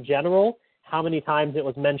 lists in general, how many times it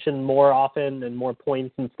was mentioned more often and more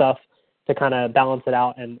points and stuff to kind of balance it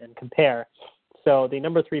out and compare. So the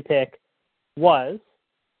number 3 pick was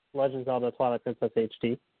Legend of Zelda Twilight Princess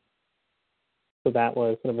HD. So that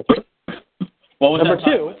was number 3. What was number that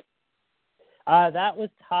 2? That was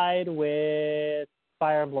tied with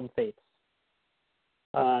Fire Emblem Fates.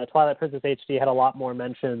 Twilight Princess HD had a lot more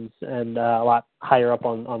mentions and a lot higher up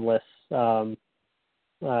on lists.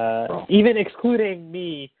 Even excluding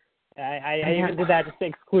me, I even did that just to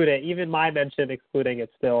exclude it. Even my mention excluding it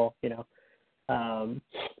still, you know.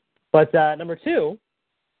 But number 2,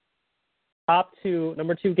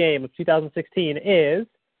 number 2 game of 2016 is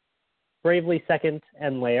Bravely Second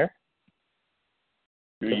and Lair.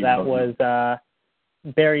 So that was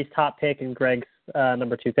Barry's top pick and Greg's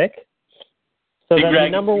number 2 pick. So that's the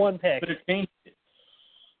number 1 pick.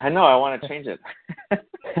 I know, I want to change it.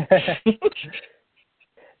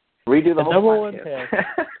 Redo the whole number 1 podcast. pick.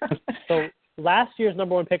 So last year's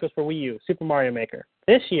number 1 pick was for Wii U, Super Mario Maker.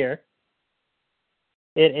 This year,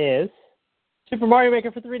 it is Super Mario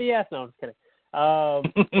Maker for 3DS. No, I'm just kidding.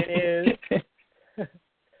 It is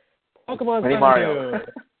Pokemon Sun and Moon.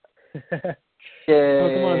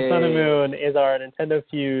 Pokemon Sun and Moon is our Nintendo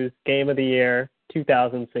Fuse Game of the Year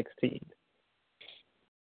 2016.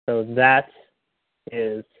 So that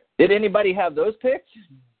is... Did anybody have those picks?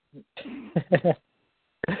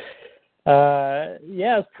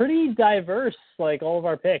 Yeah, it's pretty diverse, like all of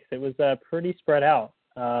our picks. It was pretty spread out.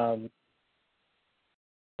 But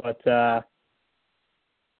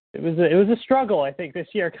it was a struggle, I think, this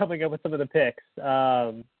year coming up with some of the picks.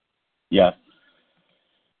 Yeah.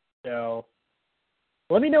 So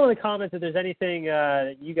let me know in the comments if there's anything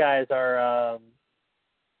that you guys are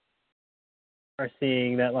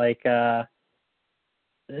seeing that, like,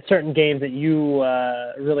 certain games that you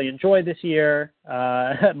really enjoyed this year.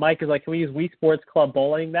 Mike is like, can we use Wii Sports Club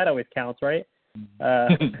Bowling? That always counts, right? Yeah,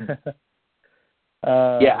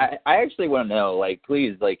 I actually want to know, like,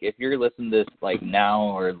 please, like, if you're listening to this, like, now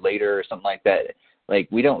or later or something like that, like,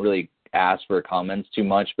 we don't really ask for comments too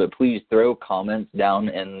much, but please throw comments down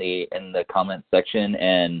in the comment section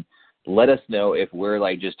and let us know if we're,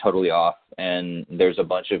 like, just totally off and there's a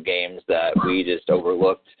bunch of games that we just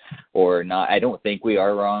overlooked or not. I don't think we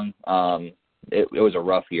are wrong. It was a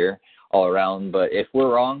rough year all around, but if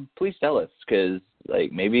we're wrong, please tell us, because,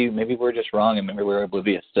 like, maybe we're just wrong and maybe we're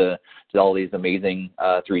oblivious to all these amazing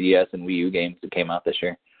 3DS and Wii U games that came out this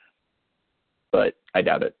year. But I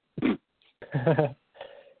doubt it.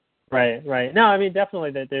 Right. No, I mean,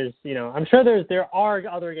 definitely that there's, you know, I'm sure there are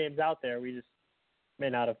other games out there. We just may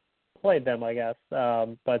not have played them, I guess.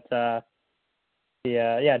 But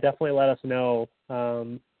yeah, definitely let us know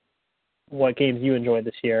what games you enjoyed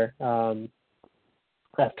this year.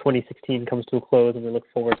 As 2016 comes to a close, and we look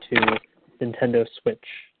forward to Nintendo Switch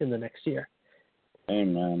in the next year.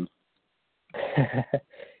 Amen.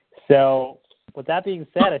 So, with that being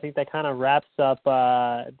said, I think that kind of wraps up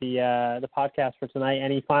the podcast for tonight.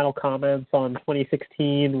 Any final comments on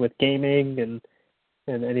 2016 with gaming and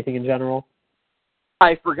anything in general?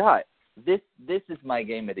 I forgot. This is my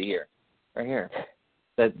game of the year, right here.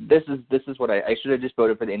 This is what I should have just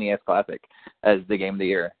voted for the NES Classic as the game of the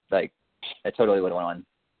year. Like, I totally would have won.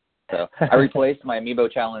 So I replaced my Amiibo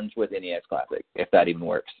challenge with NES Classic, if that even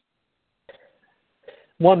works.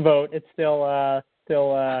 One vote. It's still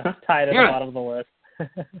tied at the bottom of the list.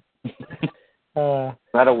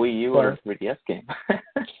 Not a Wii U or a 3DS game.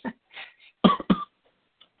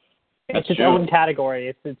 It's its own category.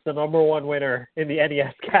 It's the number one winner in the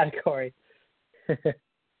NES category.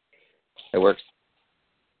 It works.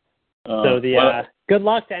 So good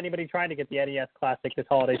luck to anybody trying to get the NES Classic this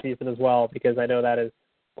holiday season as well, because I know that is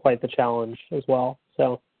quite the challenge as well.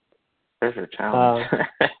 So there's your challenge.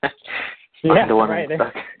 Yeah, right.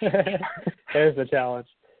 There's the challenge.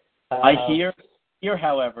 I hear,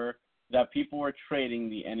 however, that people were trading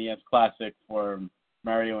the NES Classic for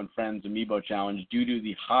Mario and Friends Amiibo Challenge due to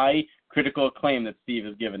the high critical acclaim that Steve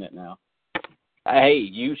has given it now. Hey,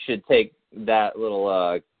 you should take that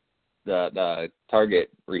little the Target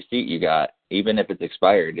receipt you got, even if it's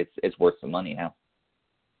expired. It's worth some money now.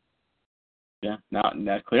 Yeah, now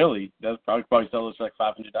clearly that's probably sell this for like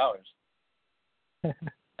 $500.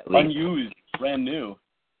 Unused, brand new.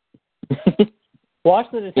 Watch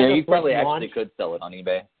the Nintendo Yeah, you Switch probably launch. actually could sell it on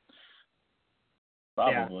eBay.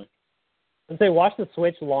 Probably. Yeah. I'd say watch the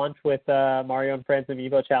Switch launch with Mario and Friends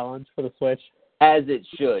Amiibo Challenge for the Switch. As it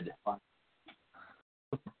should.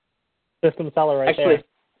 System seller right actually, there.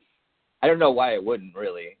 I don't know why it wouldn't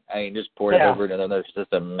really. I mean, just port it over to another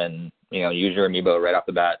system and, use your Amiibo right off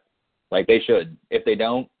the bat. Like they should. If they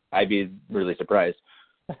don't, I'd be really surprised.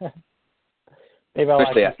 Maybe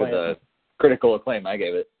especially after the critical acclaim I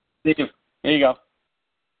gave it. Here you go.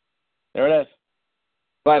 There it is.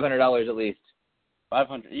 $500 at least.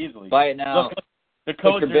 500 easily. Buy it now. Look, the Put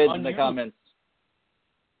codes your bids are in the comments.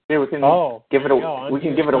 Yeah, we can give it away. We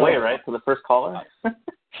can give it away, right, to the first caller.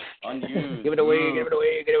 Unused. Give it away. Give it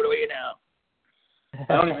away. Give it away now.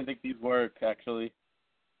 I don't even think these work actually.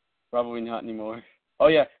 Probably not anymore. Oh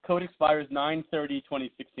yeah, code expires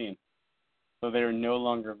 9/30/2016, so they are no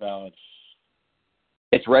longer valid.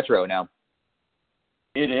 It's retro now.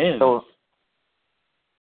 It is. So,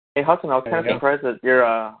 hey Hudson, I was kind of surprised that your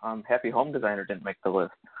Happy Home Designer didn't make the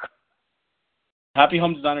list. Happy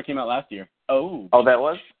Home Designer came out last year. Oh, that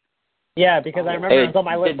was? Yeah, because I remember it was on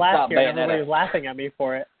my list last year and Bayonetta. everybody was laughing at me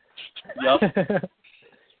for it. Yep.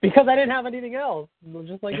 Because I didn't have anything else,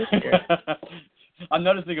 just like this year. I'm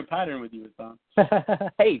noticing a pattern with you, Tom.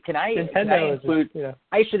 Hey, can I include?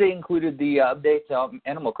 I should have included the update to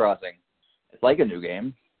Animal Crossing. It's like a new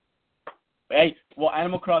game. Hey, well,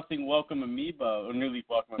 Animal Crossing Welcome Amiibo, or New Leaf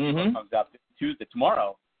Welcome Amiibo comes out Tuesday,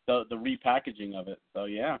 tomorrow. The repackaging of it. So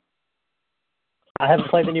yeah. I haven't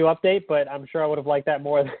played the new update, but I'm sure I would have liked that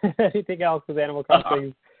more than anything else because Animal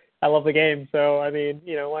Crossing. I love the game, so I mean,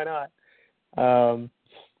 why not?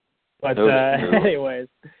 Anyways.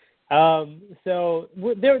 So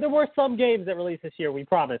there were some games that released this year, we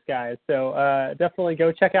promise, guys. So definitely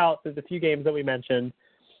go check out the few games that we mentioned.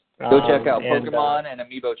 Go check out Pokemon and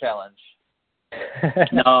Amiibo Challenge.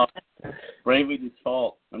 No, Bravely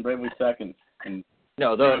Default and Bravely Second.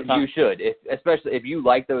 No, you should, especially if you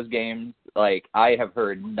like those games. Like, I have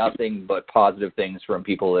heard nothing but positive things from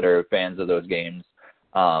people that are fans of those games.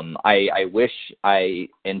 I wish I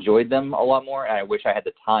enjoyed them a lot more, and I wish I had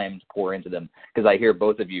the time to pour into them, because I hear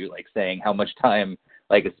both of you saying how much time,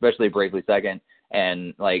 especially Bravely Second,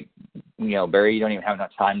 and Barry, you don't even have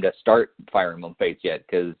enough time to start Fire Emblem Fates yet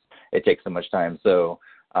because it takes so much time. So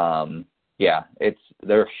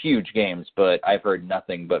they're huge games, but I've heard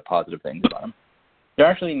nothing but positive things about them. They're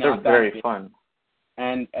actually not very fun.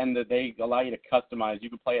 And that they allow you to customize. You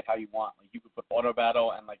can play it how you want. You could put auto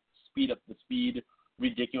battle and speed up the speed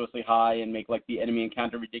ridiculously high and make the enemy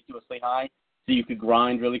encounter ridiculously high, so you could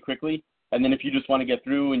grind really quickly. And then if you just want to get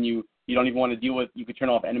through and you don't even want to deal with, you could turn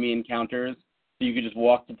off enemy encounters, so you could just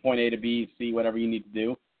walk to point A to B, see whatever you need to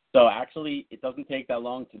do. So actually, it doesn't take that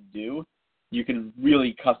long to do. You can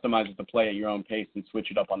really customize it to play at your own pace and switch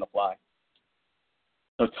it up on the fly.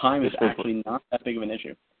 So time is actually not that big of an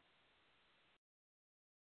issue.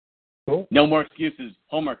 Cool. No more excuses.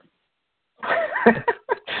 Homework.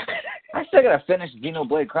 I still gotta finish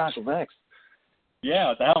Xenoblade Chronicles X. Yeah,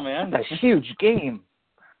 what the hell, man? That's a huge game.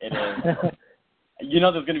 It is. You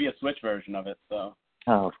know there's going to be a Switch version of it, so.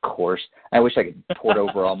 Oh, of course. I wish I could port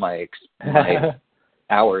over all my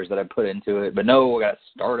hours that I put into it, but no, I got to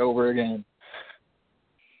start over again.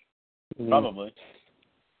 Probably.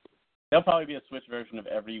 There'll probably be a Switch version of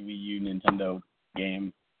every Wii U Nintendo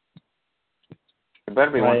game. There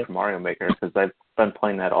better be one for Mario Maker, because I've been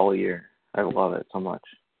playing that all year. I love it so much.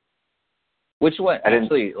 Which one?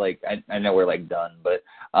 Actually, like I know we're like done, but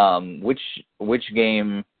which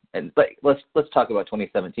game? And let's talk about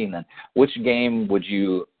 2017 then. Which game would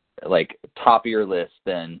you like top of your list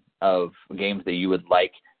then of games that you would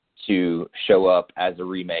like to show up as a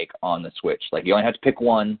remake on the Switch? Like you only have to pick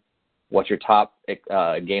one. What's your top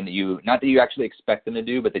game that you not that you actually expect them to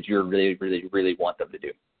do, but that you really, really, really want them to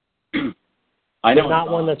do? I know. Not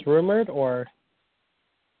one that's rumored, or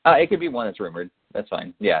it could be one that's rumored. That's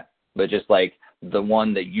fine. Yeah, but just like the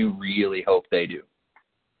one that you really hope they do.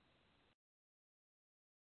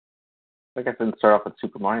 I guess I can start off with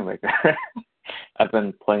Super Mario Maker. I've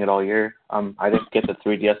been playing it all year. I didn't get the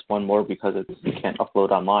 3DS one more because you can't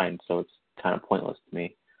upload online, so it's kind of pointless to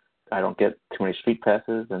me. I don't get too many street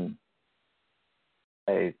passes, and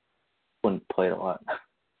I wouldn't play it a lot.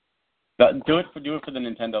 Do it for the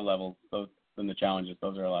Nintendo levels, those and the challenges.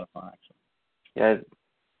 Those are a lot of fun, actually. Yeah, as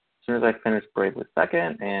soon as I finish Bravely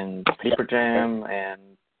Second and Paper Jam and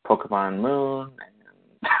Pokemon Moon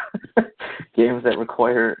and games that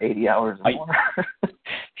require 80 hours or more.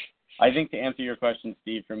 I think to answer your question,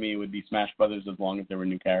 Steve, for me, it would be Smash Brothers as long as there were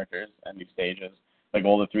new characters and new stages. Like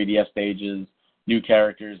all the 3DS stages, new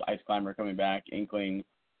characters, Ice Climber coming back, Inkling,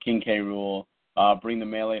 King K. Rool, bring the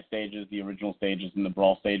Melee stages, the original stages, and the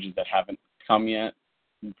Brawl stages that haven't come yet,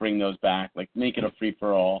 bring those back. Like, make it a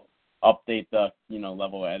free-for-all, update the,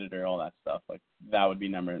 level editor, all that stuff. Like, that would be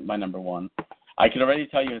my number one. I could already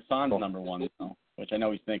tell you Hassan's number one, though, which I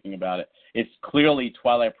know he's thinking about it. It's clearly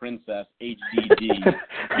Twilight Princess HDD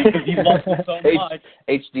because he loves it so much.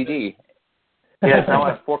 HDD. Yeah, it's now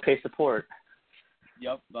at 4K support.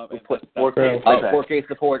 Yep. 4K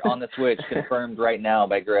support on the Switch, confirmed right now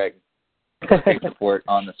by Greg. 4K support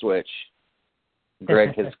on the Switch.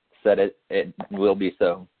 Greg has said it will be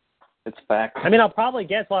so. It's fact. I mean, I'll probably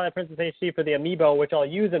get Twilight Princess HD for the Amiibo, which I'll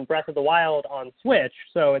use in Breath of the Wild on Switch,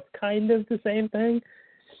 so it's kind of the same thing.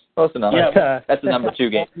 Close enough. Yeah, that's the number 2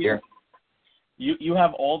 game here. You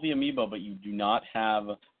have all the Amiibo, but you do not have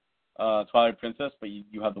Twilight Princess, but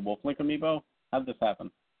you have the Wolf Link Amiibo? How did this happen?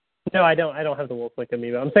 No, I don't have the Wolf Link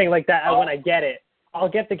Amiibo. I'm saying like that when I get it, I'll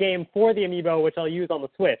get the game for the Amiibo, which I'll use on the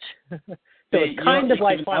Switch. So it's kind of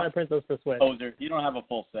like Twilight Princess for Switch. Poser. You don't have a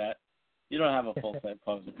full set. You don't have a full set,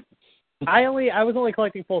 Poser. I was only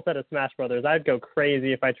collecting full set of Smash Brothers. I'd go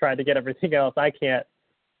crazy if I tried to get everything else. I can't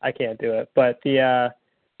do it. But the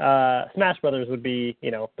Smash Brothers would be,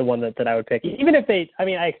 the one that I would pick. Even if I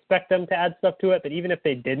expect them to add stuff to it, but even if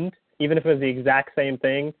they didn't, even if it was the exact same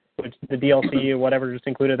thing, which the DLC or whatever just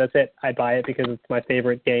included, that's it, I'd buy it because it's my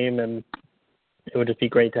favorite game and it would just be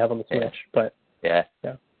great to have on the Switch. But yeah.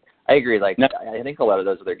 I agree. Like, I think a lot of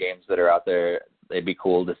those other games that are out there, they'd be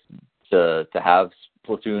cool to have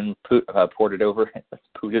Splatoon ported over.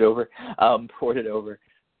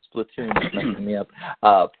 Splatoon is messing me up.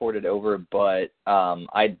 Ported over, but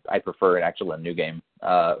I prefer an actual new game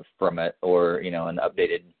from it, or an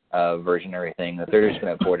updated version or anything. If they're just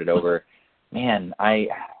going to port it over, man,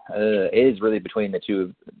 it is really between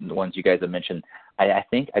the ones you guys have mentioned. I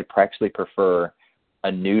think I'd actually prefer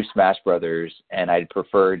a new Smash Brothers, and I'd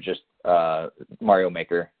prefer just Mario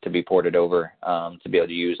Maker to be ported over to be able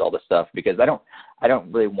to use all the stuff, because I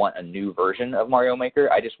don't really want a new version of Mario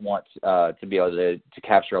Maker. I just want to be able to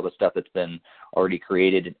capture all the stuff that's been already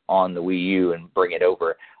created on the Wii U and bring it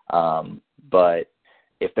over. But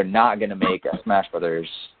if they're not going to make a Smash Brothers,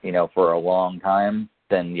 for a long time,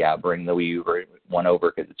 then yeah, bring the Wii U one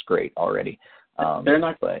over because it's great already. They're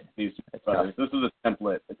not going to these brothers. This is a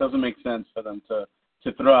template. It doesn't make sense for them to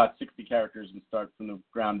throw out 60 characters and start from the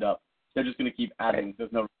ground up. They're just going to keep adding. Right.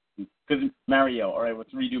 There's no reason. Because Mario, all right,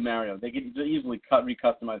 let's redo Mario. They can easily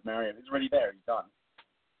recustomize Mario. He's already there. He's done.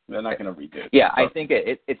 They're not going to redo it. Yeah, I think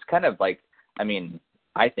it's kind of like, I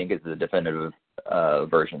think it's the definitive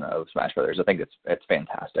version of Smash Brothers. I think it's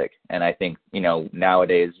fantastic. And I think,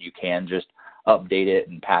 nowadays you can just update it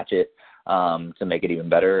and patch it to make it even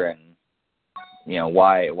better. And,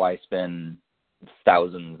 why spend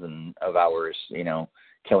thousands of hours,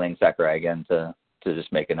 killing Sakurai again to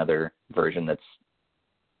just make another version that's,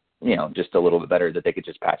 just a little bit better, that they could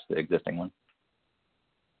just patch the existing one.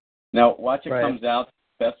 Now, watch it comes out.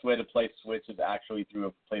 The best way to play Switch is actually through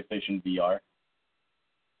a PlayStation VR.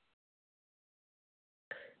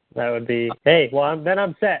 That would be, hey, well, then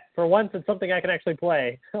I'm set. For once, it's something I can actually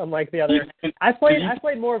play, unlike the other. I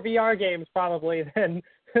played more VR games probably than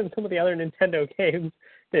some of the other Nintendo games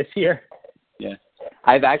this year. Yeah.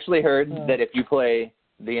 I've actually heard that if you play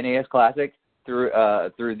the NES Classic through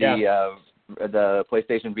the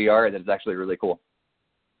PlayStation VR, that it's actually really cool.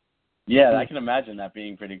 Yeah, I can imagine that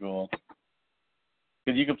being pretty cool.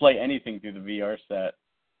 Because you could play anything through the VR set,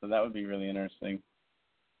 so that would be really interesting.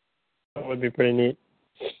 That would be pretty neat.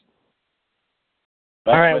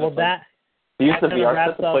 All right, well, that Do you use the kind of VR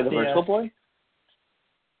wraps set to play up the Virtual Boy?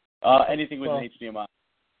 Anything with an HDMI.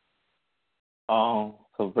 Oh,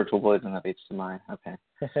 so Virtual Boy doesn't have HDMI. Okay.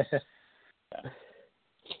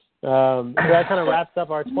 So that kind of wraps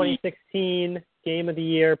up our 2016 Game of the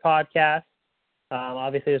Year podcast.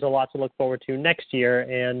 Obviously, there's a lot to look forward to next year,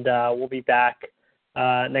 and we'll be back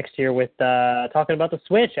next year with talking about the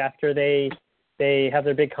Switch after they have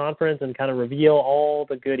their big conference and kind of reveal all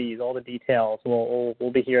the goodies, all the details. We'll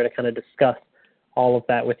be here to kind of discuss all of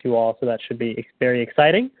that with you all, so that should be very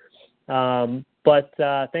exciting. But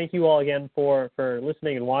thank you all again for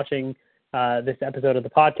listening and watching this episode of the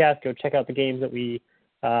podcast. Go check out the games that we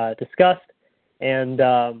discussed, and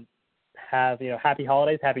have happy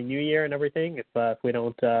holidays, happy New Year, and everything. If we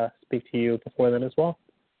don't speak to you before then as well,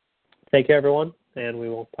 take care, everyone, and we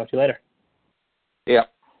will talk to you later. Yeah.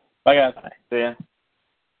 Bye, guys. Bye. See ya.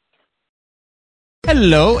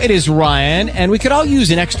 Hello, it is Ryan, and we could all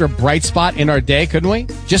use an extra bright spot in our day, couldn't we?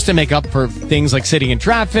 Just to make up for things like sitting in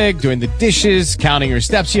traffic, doing the dishes, counting your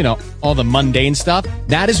steps, all the mundane stuff.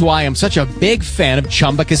 That is why I'm such a big fan of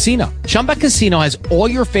Chumba Casino. Chumba Casino has all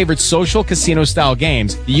your favorite social casino-style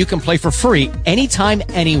games that you can play for free anytime,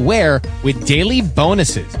 anywhere with daily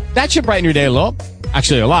bonuses. That should brighten your day a little.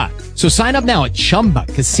 Actually, a lot. So sign up now at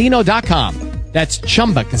ChumbaCasino.com. That's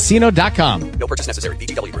ChumbaCasino.com. No purchase necessary.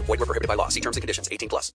 VGW Group. Void where prohibited by law. See terms and conditions. 18+.